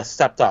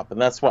stepped up,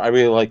 and that's what I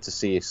really like to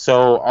see.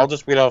 So I'll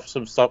just read off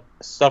some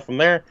stuff from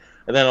there.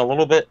 And then a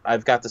little bit,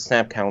 I've got the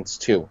snap counts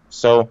too.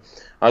 So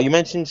you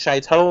mentioned Shai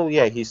Tuttle.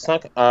 Yeah, he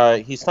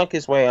snuck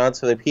his way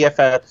onto the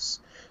PFF's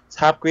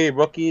top graded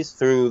rookies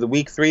through the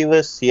Week 3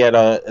 list. He had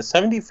a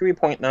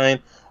 73.9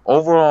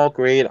 overall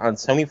grade on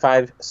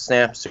 75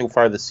 snaps so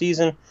far this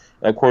season.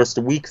 And of course,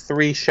 the Week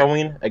 3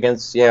 showing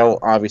against Seattle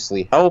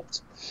obviously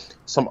helped.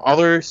 Some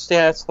other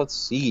stats, let's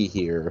see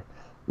here.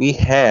 We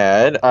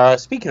had,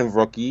 speaking of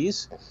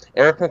rookies,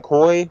 Eric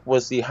McCoy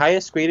was the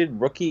highest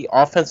graded rookie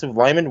offensive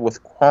lineman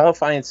with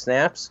qualifying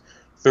snaps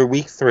through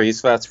Week 3,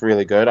 so that's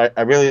really good.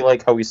 I really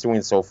like how he's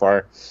doing so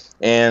far.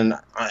 And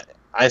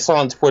I saw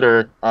on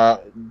Twitter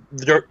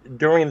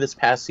during this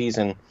past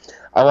season,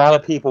 a lot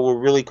of people were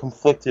really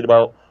conflicted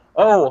about,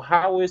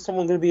 how is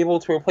someone going to be able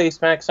to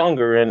replace Max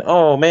Unger? And,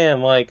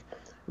 man, like,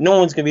 no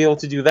one's going to be able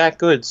to do that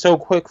good so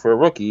quick for a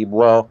rookie.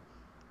 Well,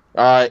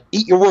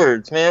 eat your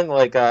words, man.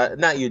 Like,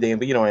 not you, Dan,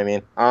 but you know what I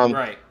mean.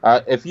 Right.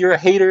 If you're a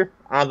hater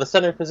on the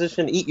center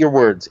position, eat your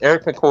words.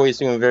 Eric McCoy is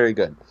doing very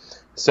good.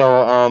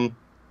 So,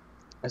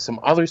 some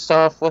other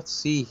stuff. Let's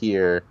see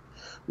here.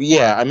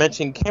 Yeah, I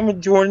mentioned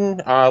Cameron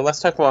Jordan.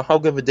 Let's talk about how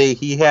good of a day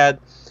he had.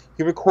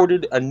 He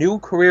recorded a new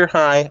career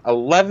high,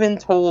 11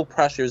 total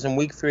pressures in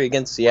Week 3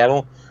 against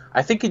Seattle.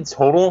 I think in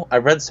total, I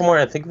read somewhere,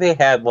 I think they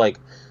had like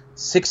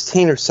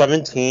 16 or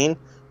 17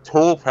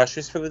 total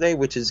pressures for the day,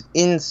 which is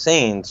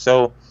insane.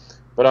 So,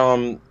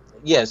 but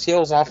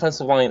Seattle's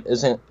offensive line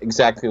isn't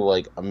exactly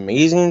like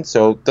amazing,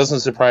 so it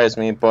doesn't surprise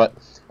me. But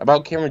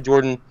about Cameron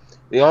Jordan,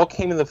 they all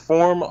came in the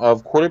form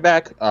of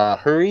quarterback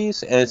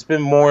hurries, and it's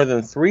been more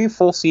than 3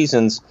 full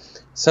seasons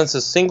since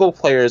a single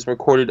player has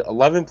recorded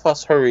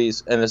 11-plus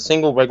hurries in a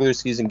single regular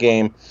season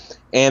game.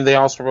 And they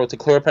also wrote to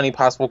clear up any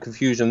possible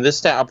confusion, this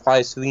stat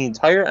applies to the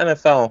entire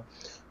NFL,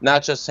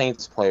 not just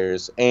Saints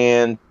players.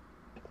 And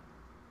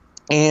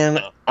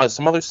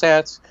some other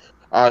stats,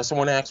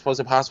 someone asked, was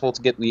it possible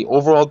to get the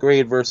overall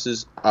grade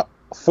versus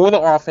for the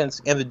offense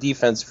and the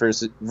defense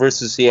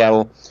versus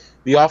Seattle?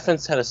 The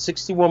offense had a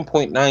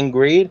 61.9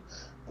 grade,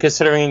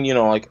 considering,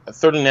 like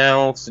 30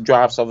 outs, the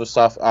drops, other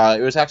stuff.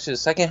 It was actually the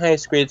second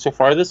highest grade so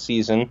far this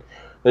season.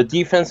 The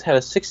defense had a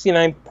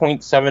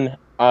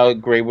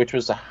 69.7 grade, which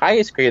was the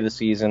highest grade of the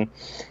season.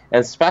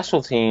 And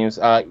special teams,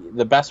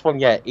 the best one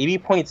yet,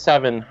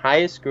 80.7,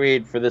 highest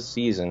grade for this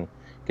season,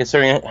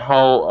 considering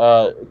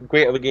how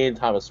great of a game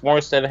Thomas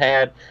Morstead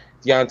had,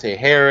 Deontay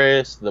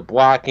Harris, the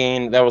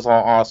blocking, that was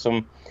all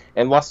awesome.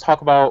 And let's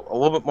talk about a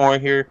little bit more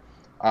here.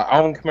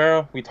 Alvin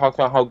Kamara, we talked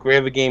about how great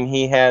of a game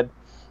he had.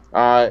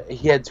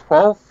 He had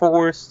 12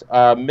 forced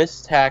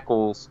missed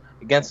tackles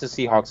against the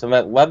Seahawks, and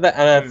that led the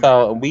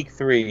NFL in Week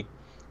 3.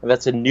 And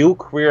that's a new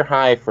career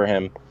high for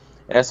him.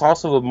 And it's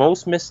also the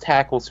most missed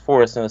tackles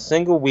forced in a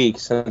single week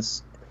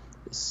since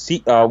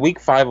Week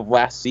 5 of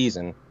last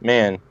season.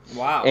 Man.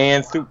 Wow.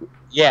 And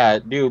yeah,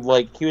 dude,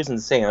 like, he was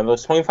insane. On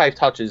those 25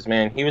 touches,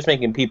 man, he was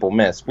making people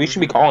miss. We should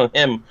be calling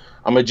him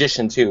a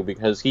magician, too,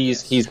 because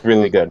he's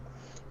really good.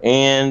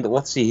 And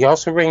let's see, he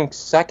also ranked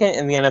second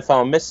in the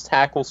NFL in missed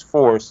tackles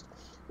forced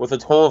with a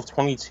total of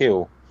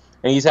 22.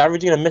 And he's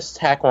averaging a missed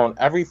tackle on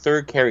every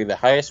third carry, the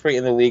highest rate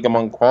in the league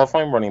among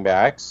qualifying running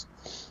backs.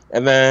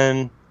 And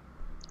then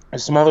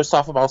there's some other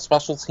stuff about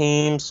special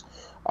teams.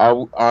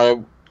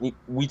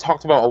 We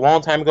talked about a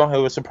long time ago how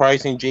it was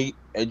surprising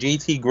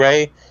J.T.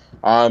 Gray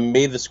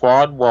made the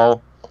squad.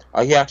 Well,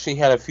 he actually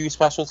had a few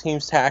special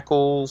teams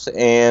tackles,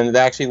 and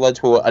that actually led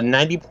to a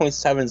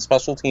 90.7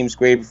 special teams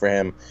grade for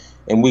him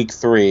in Week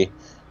 3.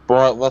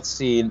 But let's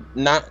see,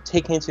 not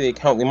taking into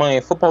account the Monday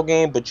Night Football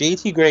game, but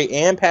J.T. Gray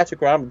and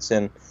Patrick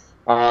Robinson,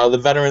 the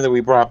veteran that we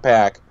brought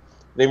back,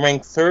 They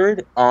ranked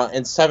 3rd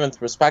and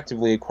 7th,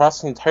 respectively,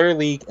 across the entire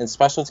league in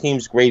special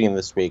teams grading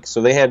this week.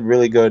 So they had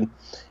really good,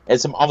 and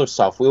some other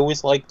stuff. We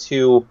always like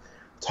to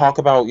talk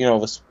about,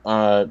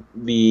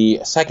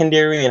 the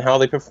secondary and how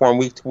they perform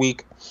week to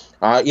week.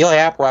 Eli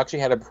Apple actually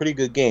had a pretty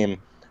good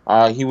game.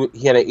 He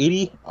had an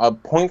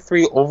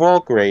 80.3 overall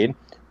grade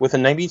with a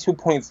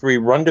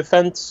 92.3 run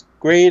defense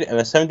grade and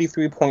a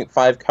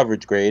 73.5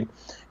 coverage grade.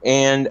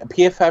 And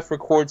PFF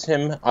records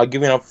him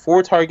giving up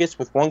 4 targets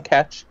with 1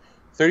 catch,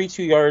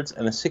 32 yards,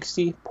 and a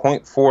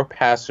 60.4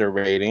 passer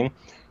rating.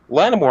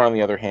 Lattimore, on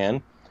the other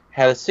hand,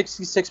 had a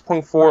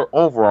 66.4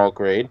 overall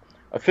grade,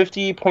 a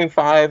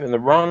 50.5 in the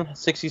run,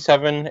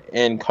 67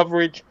 in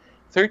coverage,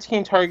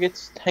 13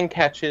 targets, 10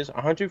 catches,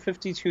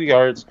 152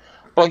 yards,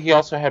 but he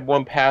also had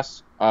 1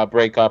 pass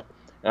breakup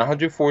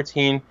and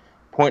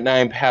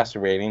 114.9 passer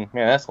rating.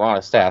 Man, that's a lot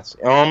of stats.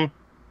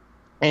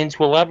 And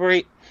to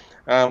elaborate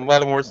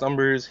Lattimore's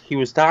numbers, he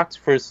was docked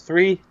for his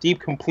 3 deep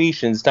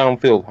completions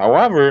downfield.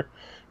 However,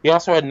 he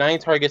also had 9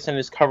 targets in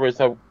his coverage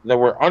that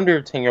were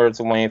under 10 yards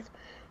in length.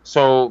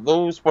 So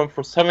those went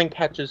for 7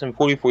 catches and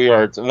 44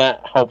 yards, and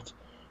that helped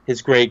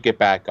his grade get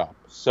back up.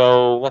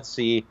 So let's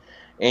see.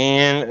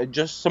 And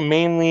just some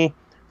mainly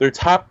their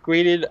top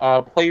graded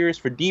players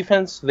for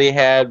defense, they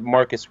had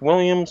Marcus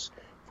Williams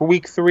for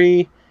week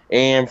 3.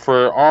 And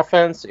for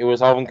offense, it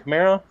was Alvin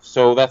Kamara.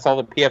 So that's all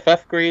the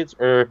PFF grades,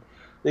 or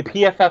the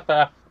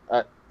PFF,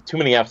 too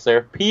many Fs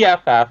there.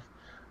 PFF,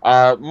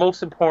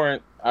 most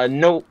important,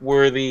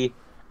 noteworthy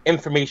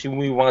information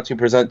we want to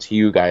present to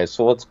you guys.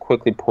 So let's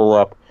quickly pull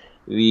up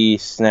the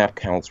snap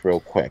counts real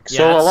quick. Yeah,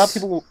 so a lot of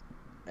people...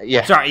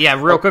 Yeah. Sorry,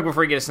 yeah, real quick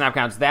before we get to snap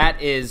counts.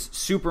 That is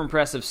super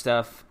impressive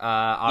stuff,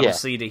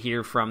 obviously, to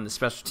hear from the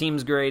special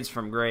teams grades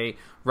from Gray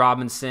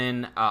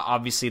Robinson.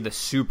 Obviously, the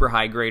super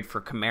high grade for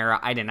Kamara.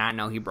 I did not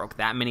know he broke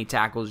that many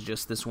tackles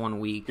just this 1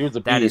 week.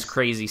 That is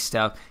crazy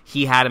stuff.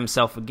 He had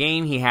himself a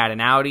game. He had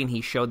an outing.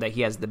 He showed that he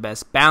has the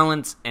best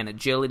balance and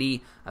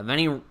agility of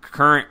any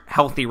current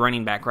healthy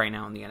running back right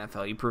now in the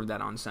NFL. He proved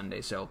that on Sunday.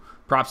 So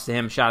props to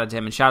him. Shout out to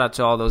him. And shout out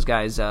to all those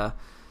guys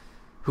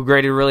who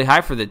graded really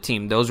high for the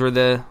team. Those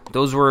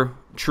were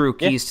true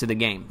keys to the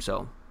game.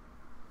 So,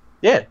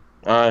 yeah,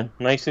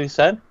 nicely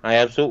said. I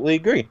absolutely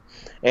agree.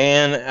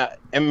 And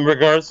in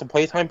regards to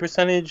playtime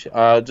percentage,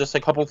 just a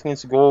couple of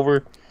things to go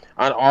over.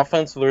 On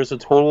offense, there's a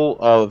total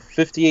of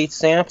 58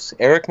 snaps.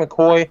 Eric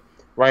McCoy,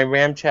 Ryan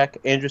Ramczyk,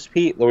 Andrew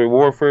Peat, Larry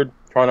Warford,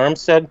 Tron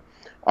Armstead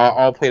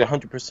all played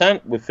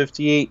 100% with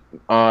 58.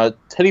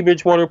 Teddy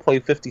Bridgewater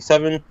played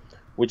 57,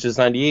 which is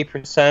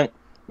 98%.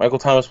 Michael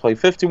Thomas played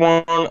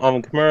 51,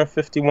 Alvin Kamara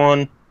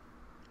 51,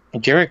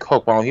 and Jared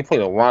Cook, wow, he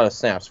played a lot of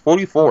snaps,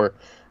 44,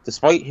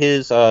 despite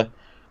his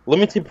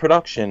limited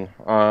production,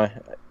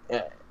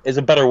 is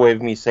a better way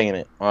of me saying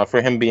it, for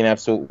him being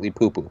absolutely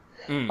poo-poo.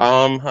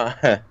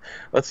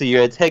 Let's see, you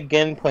had Ted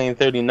Ginn playing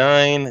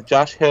 39,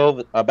 Josh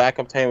Hill, a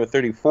backup tight end with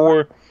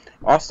 34,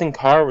 Austin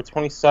Carr with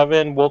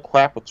 27, Will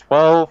Clapp with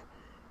 12,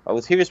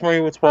 Latavius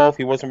Murray with 12,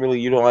 he wasn't really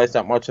utilized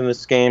that much in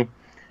this game.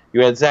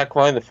 You had Zach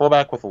Klein, the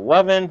fullback, with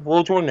 11.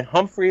 Will Jordan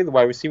Humphrey, the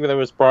wide receiver that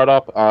was brought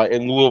up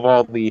in lieu of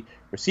all the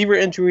receiver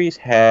injuries,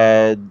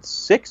 had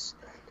 6.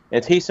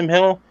 And Taysom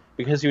Hill,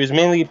 because he was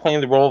mainly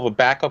playing the role of a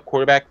backup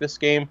quarterback this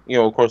game,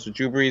 of course, with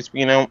Drew Brees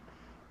being out,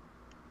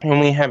 he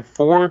only had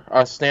 4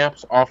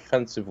 snaps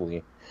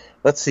offensively.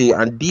 Let's see,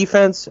 on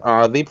defense,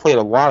 they played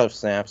a lot of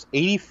snaps,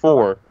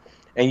 84.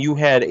 And you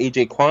had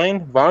A.J.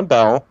 Klein, Von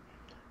Bell,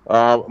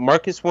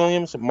 Marcus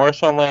Williams,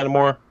 Marshawn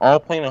Lattimore, all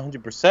playing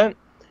 100%.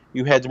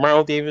 You had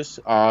Demario Davis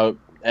at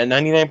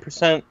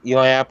 99%,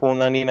 Eli Apple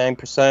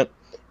 99%,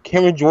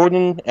 Cameron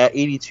Jordan at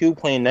 82,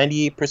 playing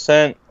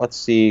 98%. Let's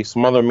see,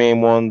 some other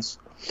main ones.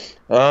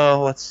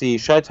 Let's see,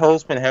 Shai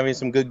Tull's been having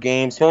some good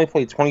games. He only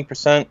played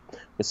 20%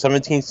 with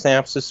 17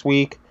 snaps this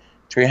week.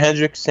 Trey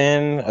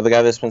Hendrickson, the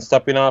guy that's been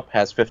stepping up,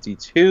 has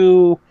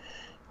 52.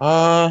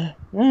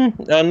 Nothing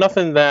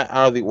that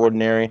out of the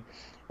ordinary.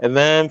 And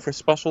then for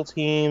special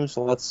teams,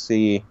 let's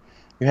see.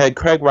 You had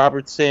Craig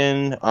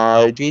Robertson,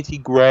 J.T.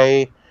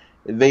 Gray.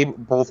 They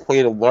both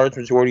played a large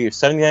majority of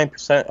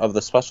 79% of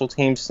the special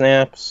team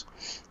snaps.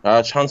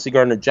 Chauncey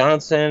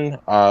Gardner-Johnson,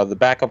 the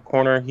backup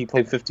corner, he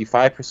played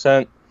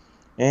 55%.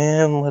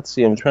 And let's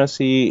see, I'm trying to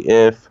see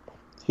if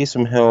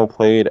Taysom Hill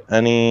played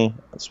any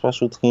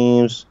special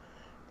teams.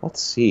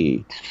 Let's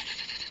see.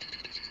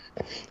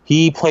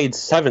 He played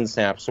 7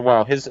 snaps. So,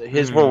 wow,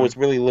 his role was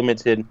really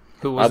limited.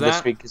 Who was this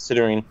that? week,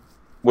 considering.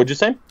 What'd you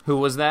say? Who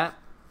was that?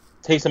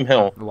 Taysom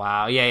Hill.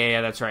 Wow,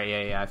 yeah, that's right.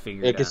 Yeah, I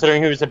figured. Yeah,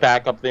 considering he was a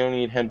backup, they don't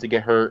need him to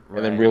get hurt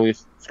and then really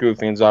screw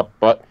things up.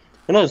 But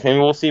who knows? Maybe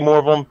we'll see more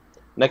of them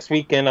next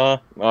week and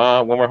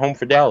when we're home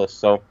for Dallas.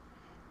 So,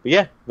 but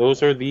yeah,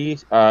 those are the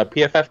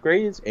PFF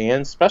grades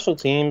and special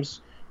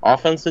teams,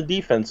 offense and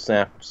defense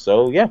snaps.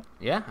 So yeah.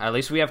 Yeah, at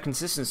least we have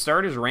consistent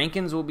starters.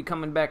 Rankins will be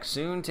coming back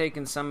soon,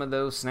 taking some of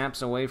those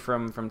snaps away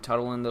from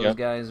Tuttle and those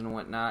guys and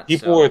whatnot.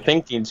 People were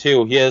thinking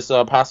too. He has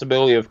a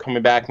possibility of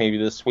coming back maybe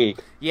this week.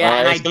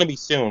 Yeah, it's going to be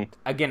soon.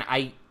 Again,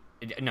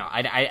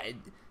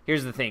 here's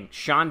here's the thing.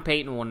 Sean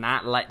Payton will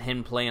not let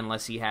him play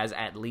unless he has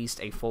at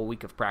least a full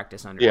week of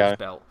practice under his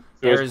belt.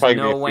 There is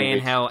no way in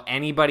hell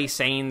anybody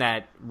saying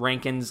that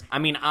Rankins... I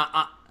mean,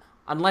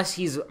 unless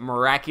he's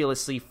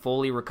miraculously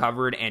fully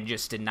recovered and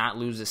just did not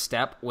lose a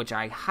step, which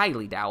I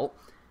highly doubt,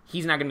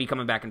 he's not going to be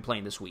coming back and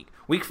playing this week.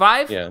 Week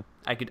 5? Yeah.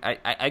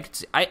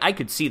 I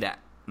could see that.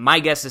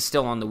 My guess is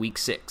still on the week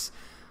 6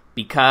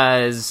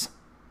 because,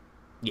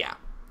 yeah,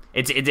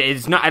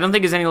 it's not. I don't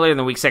think it's any later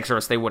than week 6, or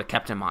else they would have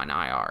kept him on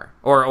IR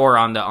or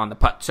on the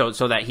putt,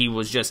 so that he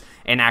was just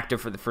inactive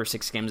for the first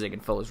 6 games. They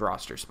could fill his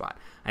roster spot.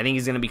 I think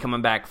he's going to be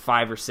coming back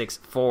 5 or 6.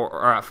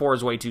 4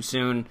 is way too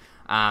soon.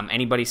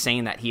 Anybody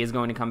saying that he is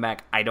going to come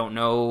back, I don't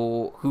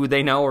know who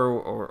they know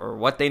or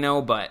what they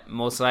know, but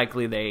most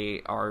likely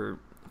they are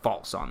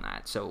false on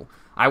that. So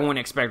I wouldn't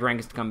expect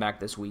Rankins to come back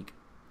this week,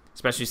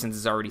 especially since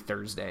it's already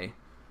Thursday.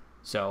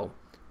 So,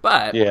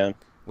 but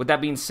with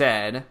that being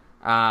said,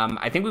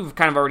 I think we've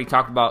kind of already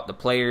talked about the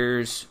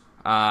players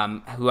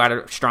who had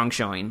a strong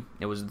showing.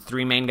 It was the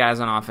 3 main guys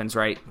on offense,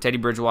 right? Teddy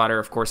Bridgewater,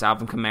 of course,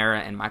 Alvin Kamara,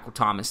 and Michael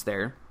Thomas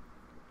there.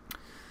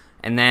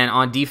 And then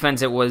on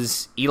defense, it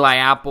was Eli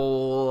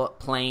Apple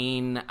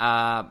playing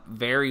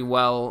very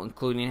well,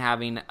 including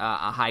having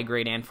a high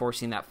grade and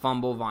forcing that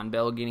fumble. Von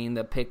Bell getting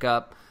the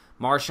pickup.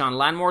 Marshawn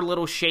Lattimore a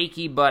little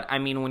shaky, but I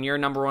mean, when you're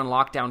number 1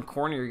 lockdown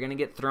corner, you're going to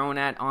get thrown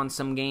at on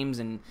some games,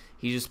 and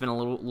he's just been a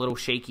little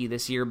shaky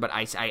this year. But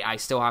I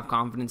still have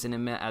confidence in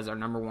him as our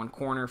number 1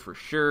 corner for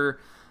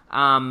sure.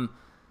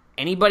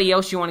 Anybody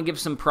else you want to give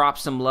some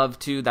props, some love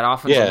to? That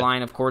offensive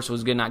line, of course,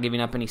 was good, not giving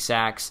up any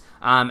sacks.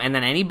 And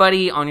then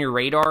anybody on your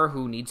radar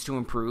who needs to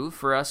improve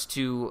for us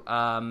to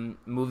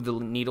move the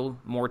needle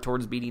more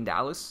towards beating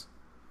Dallas?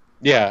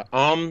 Yeah.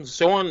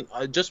 So on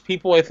just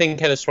people I think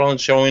had a strong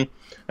showing.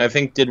 I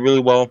think did really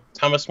well.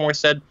 Thomas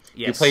Morstead,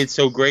 you played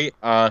so great.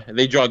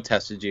 They drug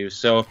tested you,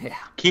 so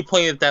keep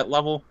playing at that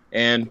level,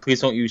 and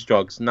please don't use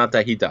drugs. Not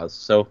that he does.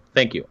 So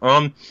thank you.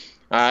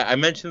 I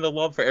mentioned the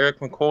love for Eric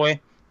McCoy.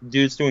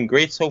 Dude's doing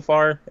great so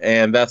far,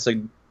 and that's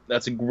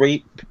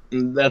great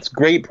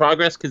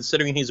progress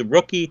considering he's a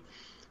rookie.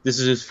 This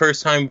is his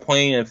first time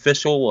playing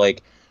official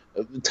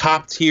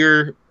top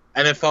tier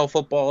NFL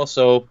football.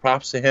 So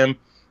props to him.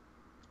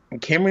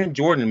 Cameron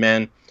Jordan,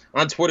 man,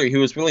 on Twitter, he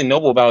was really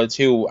noble about it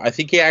too. I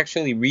think he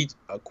actually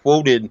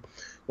quoted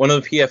one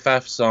of the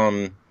PFF's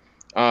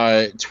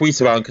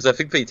tweets about him, because I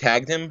think they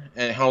tagged him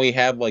and how he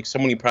had so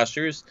many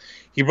pressures.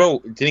 He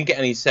wrote, didn't get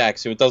any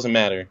sacks, so it doesn't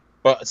matter.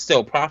 But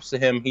still, props to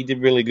him. He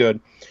did really good.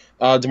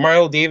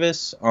 Demario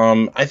Davis,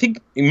 I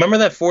think, remember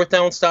that 4th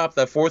down stop,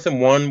 that 4th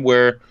and 1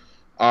 where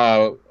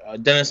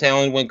Dennis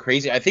Allen went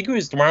crazy? I think it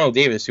was Demario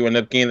Davis who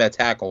ended up getting that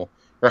tackle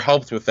or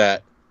helped with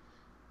that.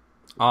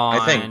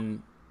 I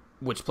think.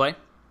 Which play?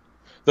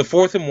 The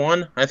 4th and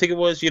 1, I think it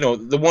was,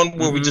 the one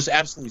where we just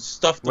absolutely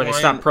stuffed the line. When they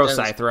stopped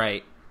Prosith,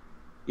 right.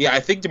 Yeah, I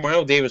think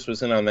Demario Davis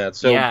was in on that.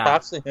 So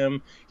props to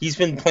him. He's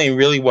been playing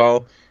really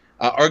well.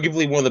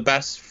 Arguably one of the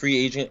best free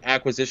agent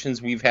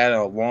acquisitions we've had in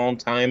a long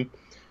time.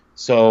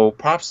 So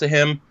props to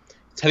him.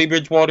 Teddy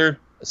Bridgewater,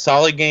 a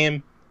solid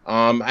game.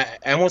 I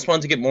almost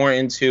wanted to get more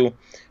into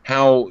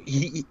how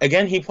he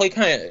played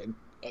kind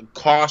of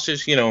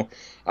cautious, the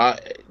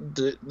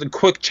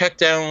quick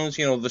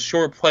checkdowns, the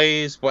short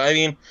plays. But I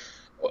mean,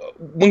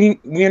 when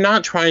you're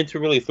not trying to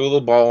really throw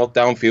the ball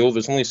downfield,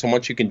 there's only so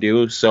much you can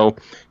do. So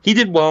he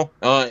did well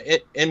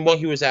in what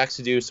he was asked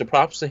to do. So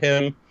props to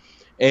him.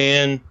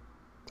 And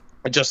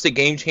just the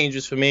game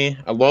changes for me.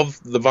 I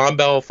love the Von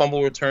Bell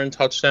fumble return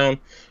touchdown.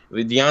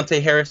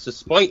 Deontay Harris,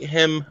 despite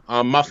him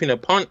muffing a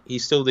punt, he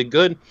still did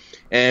good.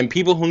 And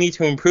people who need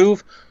to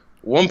improve,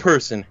 one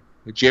person,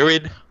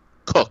 Jared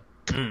Cook.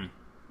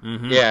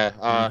 Mm-hmm. Yeah,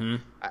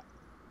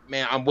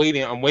 man, I'm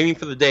waiting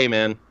for the day,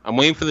 man. I'm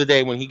waiting for the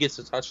day when he gets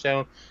a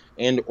touchdown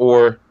and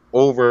or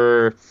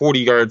over 40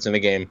 yards in a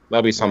game.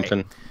 That'll be something.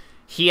 Right.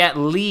 He at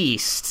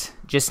least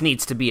just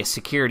needs to be a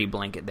security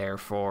blanket there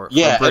for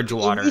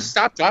Bridgewater. He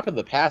stopped dropping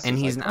the passes. And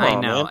he's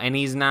and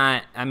he's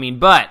not. I mean,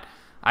 but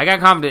I got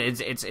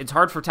confidence. It's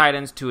hard for tight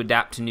ends to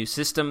adapt to new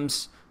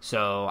systems,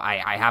 so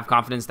I have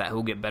confidence that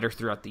he'll get better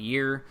throughout the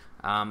year.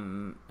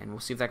 And we'll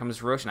see if that comes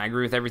to fruition. I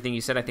agree with everything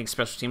you said. I think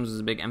special teams was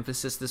a big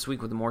emphasis this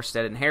week with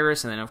Morstead and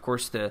Harris, and then of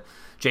course the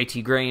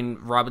JT Gray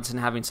and Robinson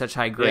having such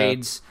high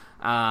grades.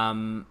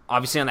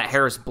 Obviously on that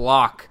Harris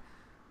block,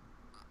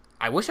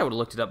 I wish I would have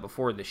looked it up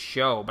before the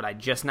show, but I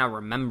just now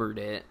remembered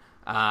it.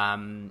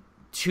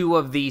 2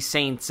 of the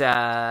Saints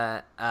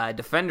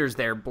defenders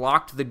there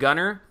blocked the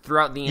gunner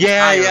throughout the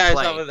entire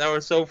play. Yeah, that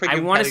was so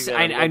freaking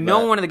I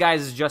know one of the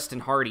guys is Justin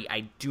Hardy.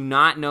 I do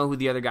not know who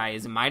the other guy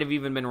is. It might have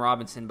even been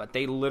Robinson, but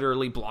they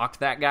literally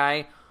blocked that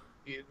guy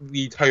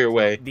the entire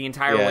way. The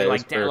entire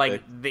way,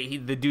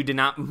 the dude did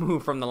not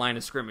move from the line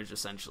of scrimmage.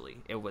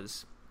 Essentially, it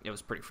was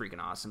pretty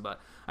freaking awesome. But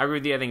I agree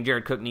with you. I think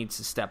Jared Cook needs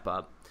to step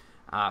up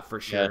for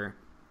sure. Yeah.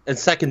 And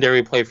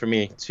secondary play for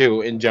me too,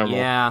 in general.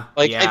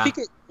 I think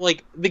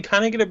they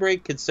kind of get a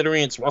break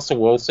considering it's Russell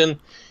Wilson,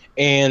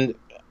 and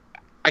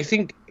I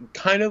think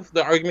kind of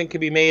the argument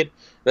could be made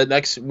that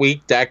next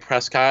week Dak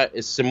Prescott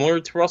is similar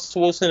to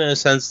Russell Wilson in a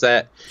sense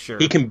that Sure.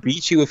 he can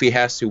beat you if he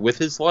has to with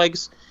his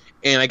legs,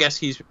 and I guess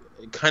he's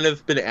kind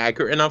of been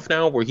accurate enough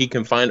now where he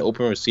can find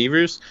open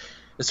receivers.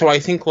 So I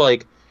think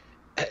like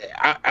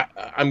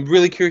I'm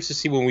really curious to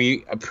see when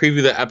we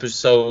preview the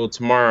episode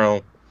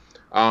tomorrow.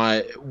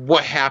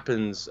 What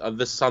happens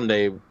this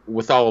Sunday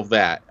with all of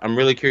that? I'm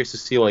really curious to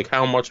see like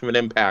how much of an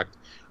impact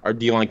our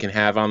D-line can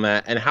have on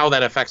that, and how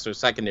that affects our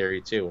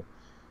secondary too.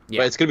 Yeah.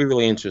 But it's going to be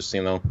really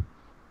interesting, though.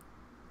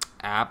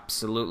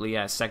 Absolutely,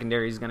 yeah.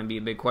 Secondary is going to be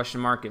a big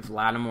question mark if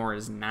Lattimore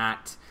is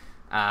not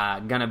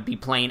going to be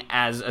playing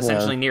as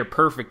essentially near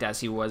perfect as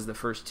he was the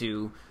first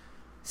 2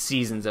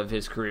 seasons of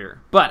his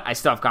career. But I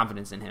still have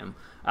confidence in him.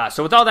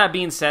 So with all that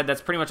being said,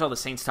 that's pretty much all the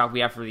Saints talk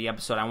we have for the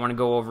episode. I want to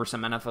go over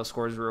some NFL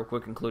scores real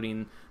quick,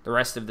 including the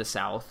rest of the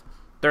South.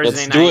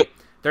 Thursday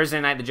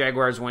night, the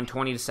Jaguars win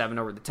 20-7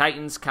 over the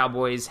Titans.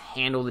 Cowboys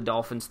handle the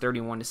Dolphins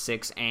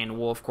 31-6, and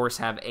we'll of course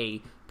have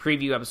a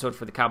preview episode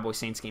for the Cowboys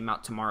Saints game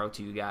out tomorrow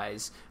to you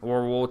guys,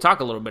 where we'll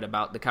talk a little bit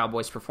about the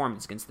Cowboys'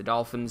 performance against the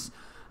Dolphins.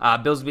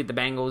 Bills beat the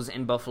Bengals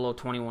in Buffalo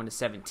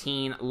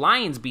 21-17.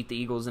 Lions beat the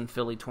Eagles in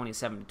Philly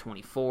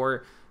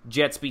 27-24.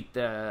 Patriots beat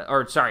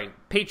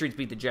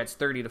the Jets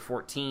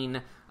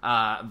 30-14.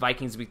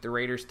 Vikings beat the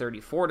Raiders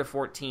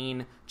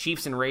 34-14.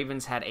 Chiefs and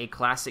Ravens had a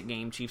classic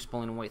game. Chiefs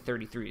pulling away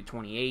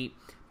 33-28.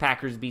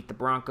 Packers beat the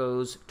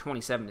Broncos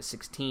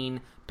 27-16.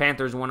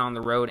 Panthers went on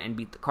the road and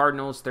beat the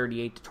Cardinals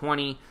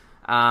 38-20.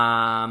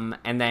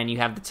 And then you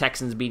have the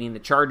Texans beating the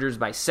Chargers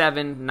by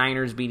 7.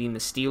 Niners beating the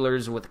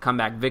Steelers with a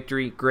comeback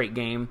victory. Great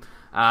game.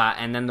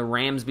 And then the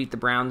Rams beat the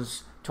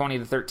Browns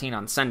 20-13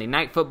 on Sunday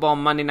Night Football.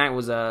 Monday night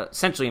was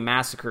essentially a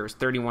massacre.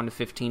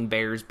 31-15.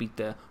 Bears beat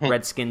the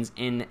Redskins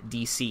in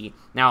D.C.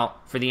 Now,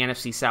 for the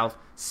NFC South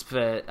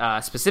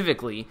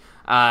specifically,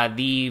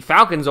 the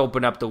Falcons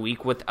opened up the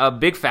week with a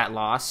big fat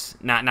loss.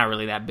 Not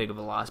really that big of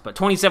a loss, but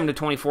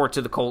 27-24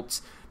 to the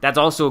Colts. That's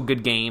also a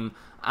good game.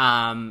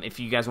 If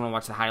you guys want to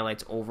watch the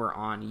highlights over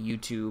on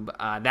YouTube,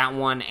 that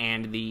one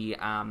and the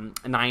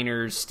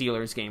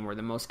Niners-Steelers game were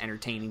the most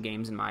entertaining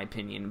games in my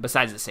opinion,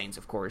 besides the Saints,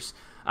 of course.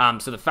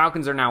 So the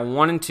Falcons are now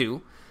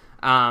 1-2,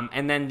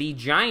 and then the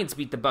Giants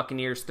beat the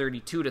Buccaneers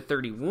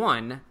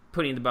 32-31,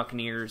 putting the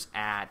Buccaneers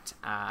at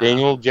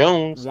Daniel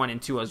Jones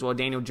 1-2 as well.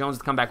 Daniel Jones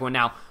the comeback win.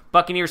 Now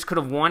Buccaneers could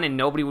have won, and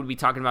nobody would be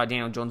talking about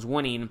Daniel Jones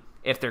winning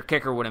if their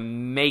kicker would have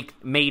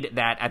made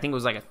that. I think it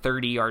was like a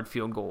 30-yard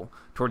field goal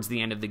towards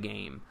the end of the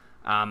game.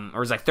 Or it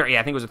was like 30.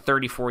 I think it was a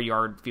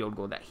 34-yard field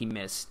goal that he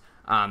missed.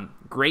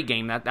 Great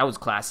game. That was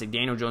classic.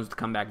 Daniel Jones the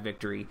comeback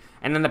victory.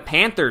 And then the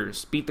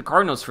Panthers beat the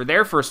Cardinals for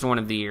their first one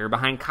of the year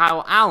behind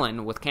Kyle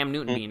Allen with Cam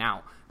Newton being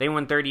out. They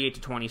won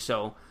 38-20.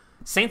 So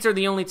Saints are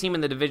the only team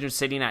in the division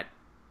sitting at,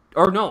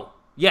 or no,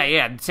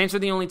 yeah. Saints are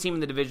the only team in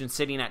the division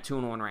sitting at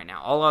 2-1 right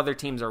now. All other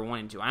teams are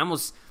 1-2. I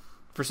almost,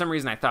 for some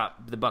reason, I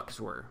thought the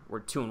Bucs were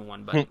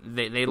 2-1, but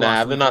they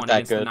lost they're not that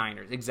against good. the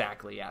Niners.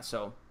 Exactly. Yeah.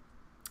 So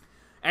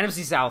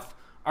NFC South.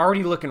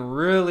 Already looking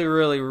really,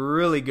 really,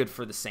 really good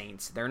for the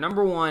Saints. They're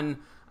number 1,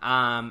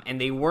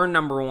 and they were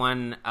number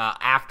 1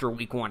 after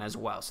week 1 as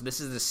well. So this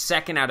is the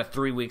second out of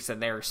 3 weeks that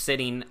they're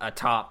sitting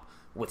atop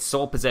with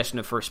sole possession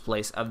of first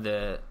place of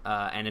the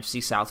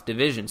NFC South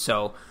division.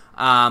 So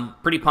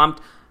pretty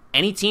pumped.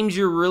 Any teams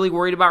you're really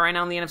worried about right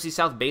now in the NFC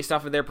South based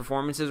off of their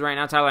performances right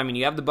now, Tyler? I mean,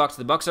 you have the Bucs.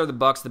 The Bucs are the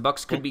Bucs. The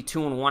Bucs could be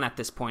 2-1 at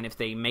this point if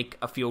they make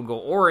a field goal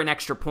or an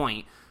extra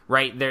point.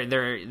 Right?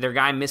 Their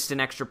guy missed an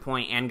extra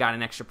point and got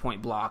an extra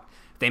point blocked.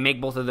 They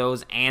make both of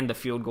those and the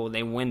field goal,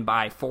 they win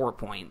by 4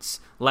 points,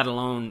 let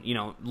alone,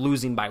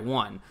 losing by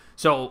 1.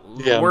 So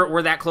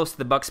we're that close to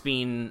the Bucs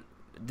being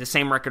the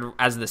same record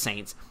as the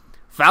Saints.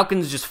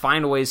 Falcons just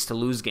find ways to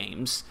lose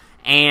games,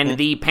 and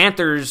the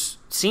Panthers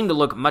seem to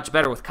look much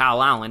better with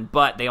Kyle Allen,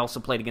 but they also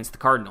played against the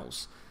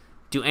Cardinals.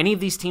 Do any of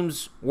these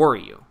teams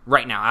worry you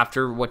right now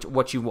after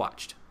what you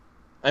watched?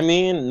 I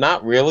mean,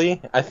 not really.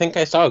 I think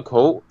I saw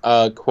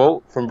a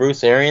quote from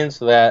Bruce Arians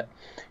that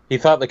he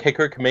thought the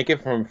kicker could make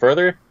it from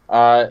further.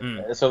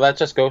 So that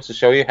just goes to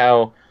show you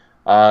how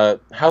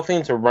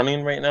things are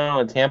running right now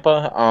in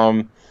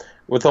Tampa.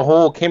 With the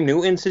whole Cam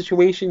Newton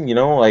situation,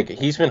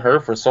 he's been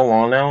hurt for so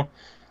long now,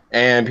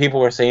 and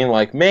people are saying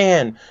like,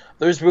 man,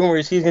 there's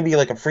rumors he's gonna be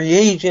like a free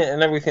agent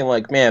and everything.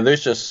 Like, man,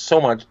 there's just so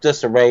much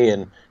disarray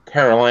in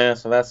Carolina,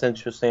 so that's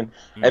interesting.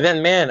 And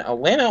then, man,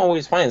 Atlanta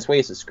always finds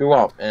ways to screw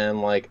up,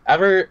 and like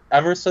ever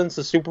since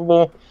the Super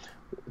Bowl,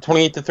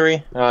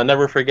 28-3,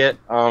 never forget.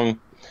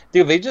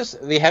 Dude,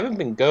 they haven't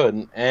been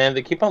good, and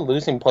they keep on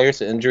losing players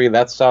to injury.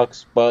 That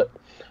sucks, but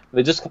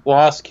they just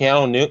lost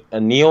Keanu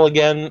Neal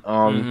again.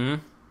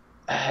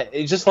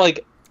 It's just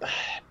like,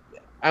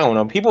 I don't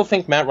know. People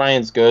think Matt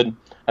Ryan's good.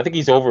 I think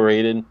he's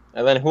overrated.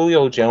 And then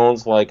Julio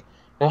Jones, like,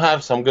 he'll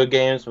have some good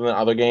games, but then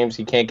other games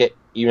he can't get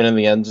even in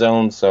the end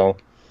zone. So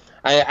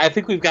I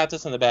think we've got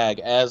this in the bag.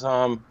 As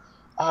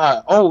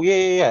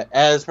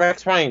as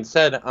Rex Ryan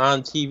said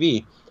on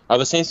TV, are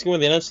the Saints going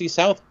to win the NFC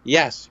South?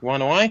 Yes. You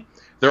want to know why?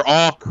 They're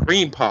all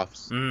cream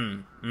puffs.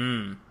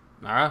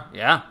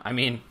 Yeah. I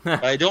mean,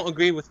 I don't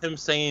agree with him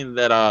saying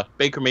that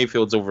Baker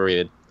Mayfield's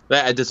overrated.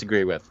 That I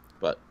disagree with.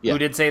 But yeah, who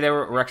did say they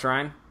were Rex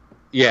Ryan?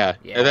 yeah.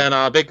 Yeah. And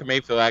then Baker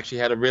Mayfield actually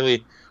had a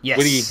really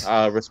witty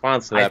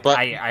response to that. But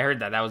I heard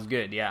that. That was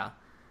good. Yeah.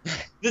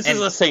 This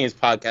is a Saints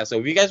podcast, so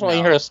if you guys want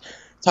to hear us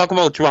talk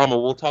about drama,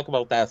 we'll talk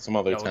about that some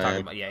other time. We'll talk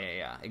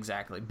about,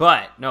 exactly.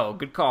 But no,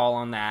 good call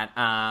on that.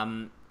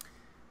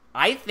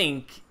 I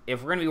think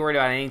if we're going to be worried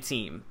about any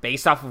team,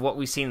 based off of what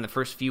we've seen in the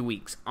first few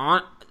weeks,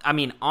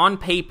 on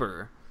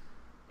paper,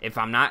 if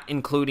I'm not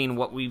including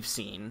what we've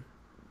seen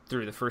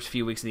through the first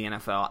few weeks of the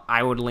NFL,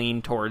 I would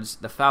lean towards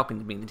the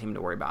Falcons being the team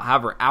to worry about.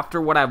 However, after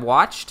what I've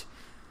watched,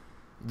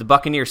 the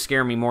Buccaneers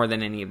scare me more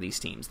than any of these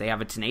teams. They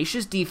have a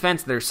tenacious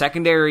defense. Their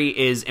secondary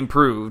is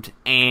improved,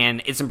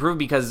 and it's improved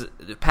because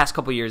the past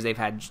couple years they've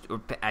had,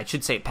 or I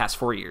should say past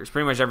 4 years,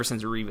 pretty much ever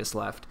since Revis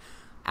left,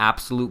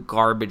 absolute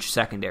garbage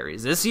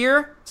secondaries. This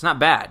year, it's not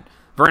bad.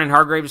 Vernon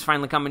Hargraves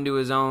finally coming to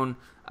his own.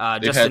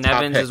 Justin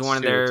Evans is one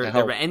of their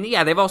and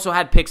yeah, they've also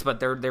had picks, but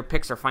their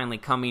picks are finally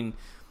coming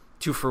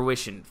to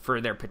fruition for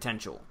their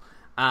potential.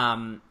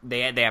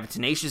 They have a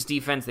tenacious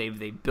defense. They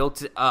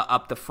built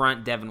up the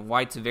front. Devin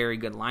White's a very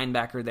good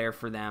linebacker there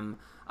for them.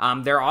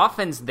 Their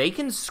offense, they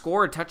can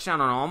score a touchdown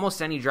on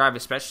almost any drive,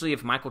 especially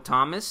if Mike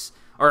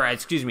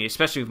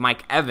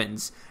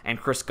Evans and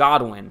Chris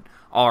Godwin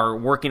are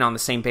working on the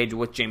same page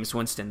with Jameis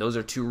Winston. Those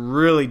are two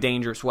really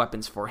dangerous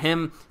weapons for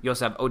him. You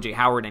also have O.J.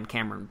 Howard and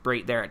Cameron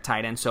Brate there at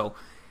tight end. So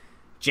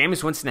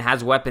Jameis Winston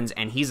has weapons,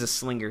 and he's a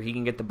slinger. He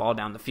can get the ball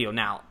down the field.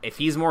 Now, if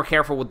he's more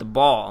careful with the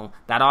ball,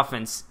 that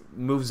offense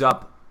moves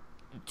up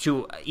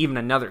to even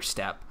another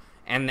step.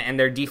 And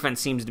their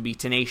defense seems to be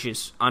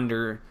tenacious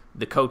under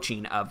the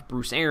coaching of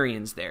Bruce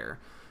Arians there.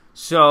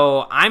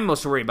 So I'm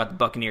most worried about the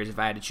Buccaneers if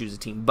I had to choose a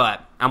team.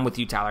 But I'm with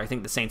you, Tyler. I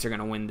think the Saints are going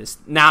to win this.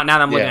 Now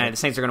that I'm looking at it, the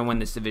Saints are going to win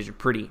this division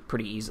pretty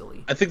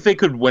easily. I think they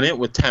could win it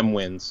with 10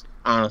 wins,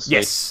 honestly.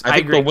 Yes, I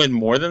think agree. they'll win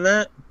more than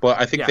that, but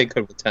I think they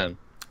could with 10.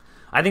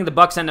 I think the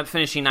Bucs end up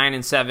finishing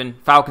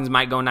 9-7. Falcons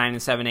might go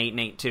 9-7,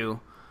 8-8 too,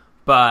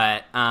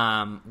 but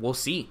we'll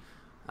see.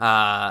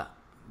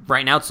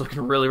 Right now, it's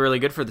looking really, really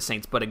good for the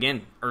Saints. But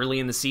again, early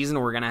in the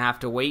season, we're going to have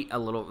to wait a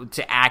little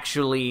to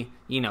actually,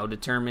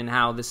 determine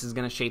how this is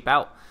going to shape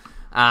out.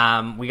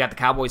 We got the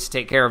Cowboys to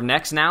take care of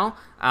next now,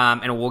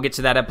 and we'll get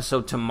to that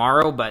episode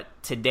tomorrow. But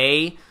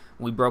today,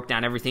 we broke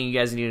down everything you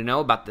guys need to know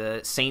about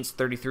the Saints'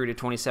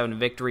 33-27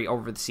 victory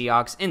over the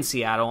Seahawks in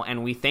Seattle.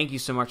 And we thank you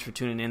so much for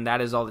tuning in. That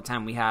is all the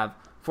time we have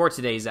for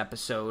today's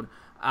episode.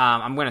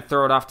 I'm going to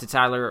throw it off to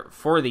Tyler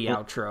for the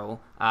outro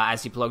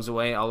as he plugs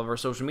away all of our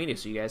social media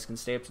so you guys can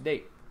stay up to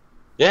date.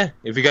 Yeah,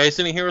 if you guys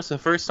didn't hear us the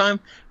first time,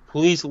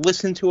 please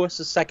listen to us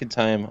the second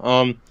time.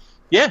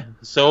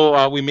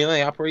 So we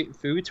mainly operate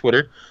through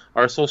Twitter.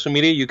 Our social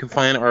media, you can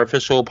find our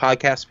official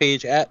podcast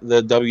page at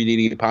the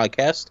WDD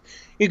Podcast.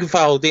 You can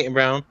follow Dayton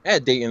Brown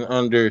at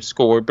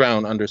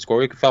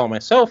Dayton_Brown_. You can follow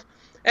myself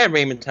at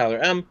Raymond Tyler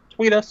M.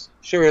 Tweet us,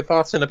 share your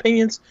thoughts and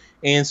opinions,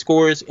 and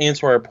scores,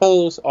 answer our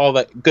polls, all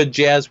that good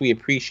jazz. We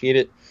appreciate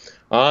it.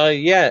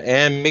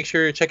 And make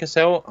sure to check us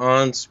out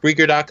on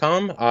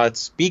Spreaker.com. It's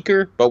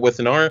Speaker, but with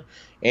an R,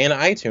 and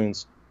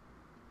iTunes.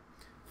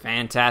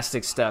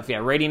 Fantastic stuff. Yeah,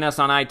 rating us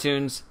on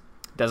iTunes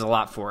does a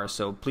lot for us,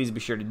 so please be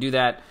sure to do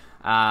that.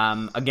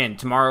 Again,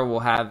 tomorrow we'll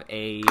have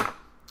a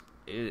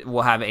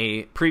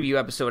preview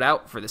episode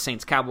out for the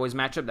Saints-Cowboys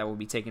matchup that will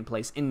be taking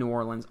place in New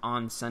Orleans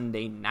on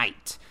Sunday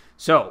night.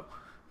 So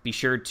be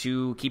sure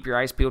to keep your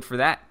eyes peeled for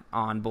that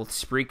on both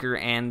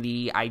Spreaker and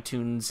the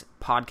iTunes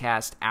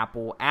podcast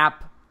Apple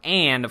app,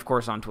 and of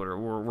course on Twitter.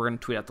 We're going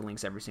to tweet out the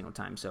links every single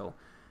time. So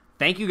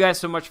thank you guys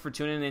so much for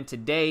tuning in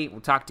today. We'll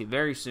talk to you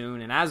very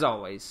soon, and as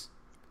always,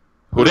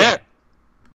 who dat?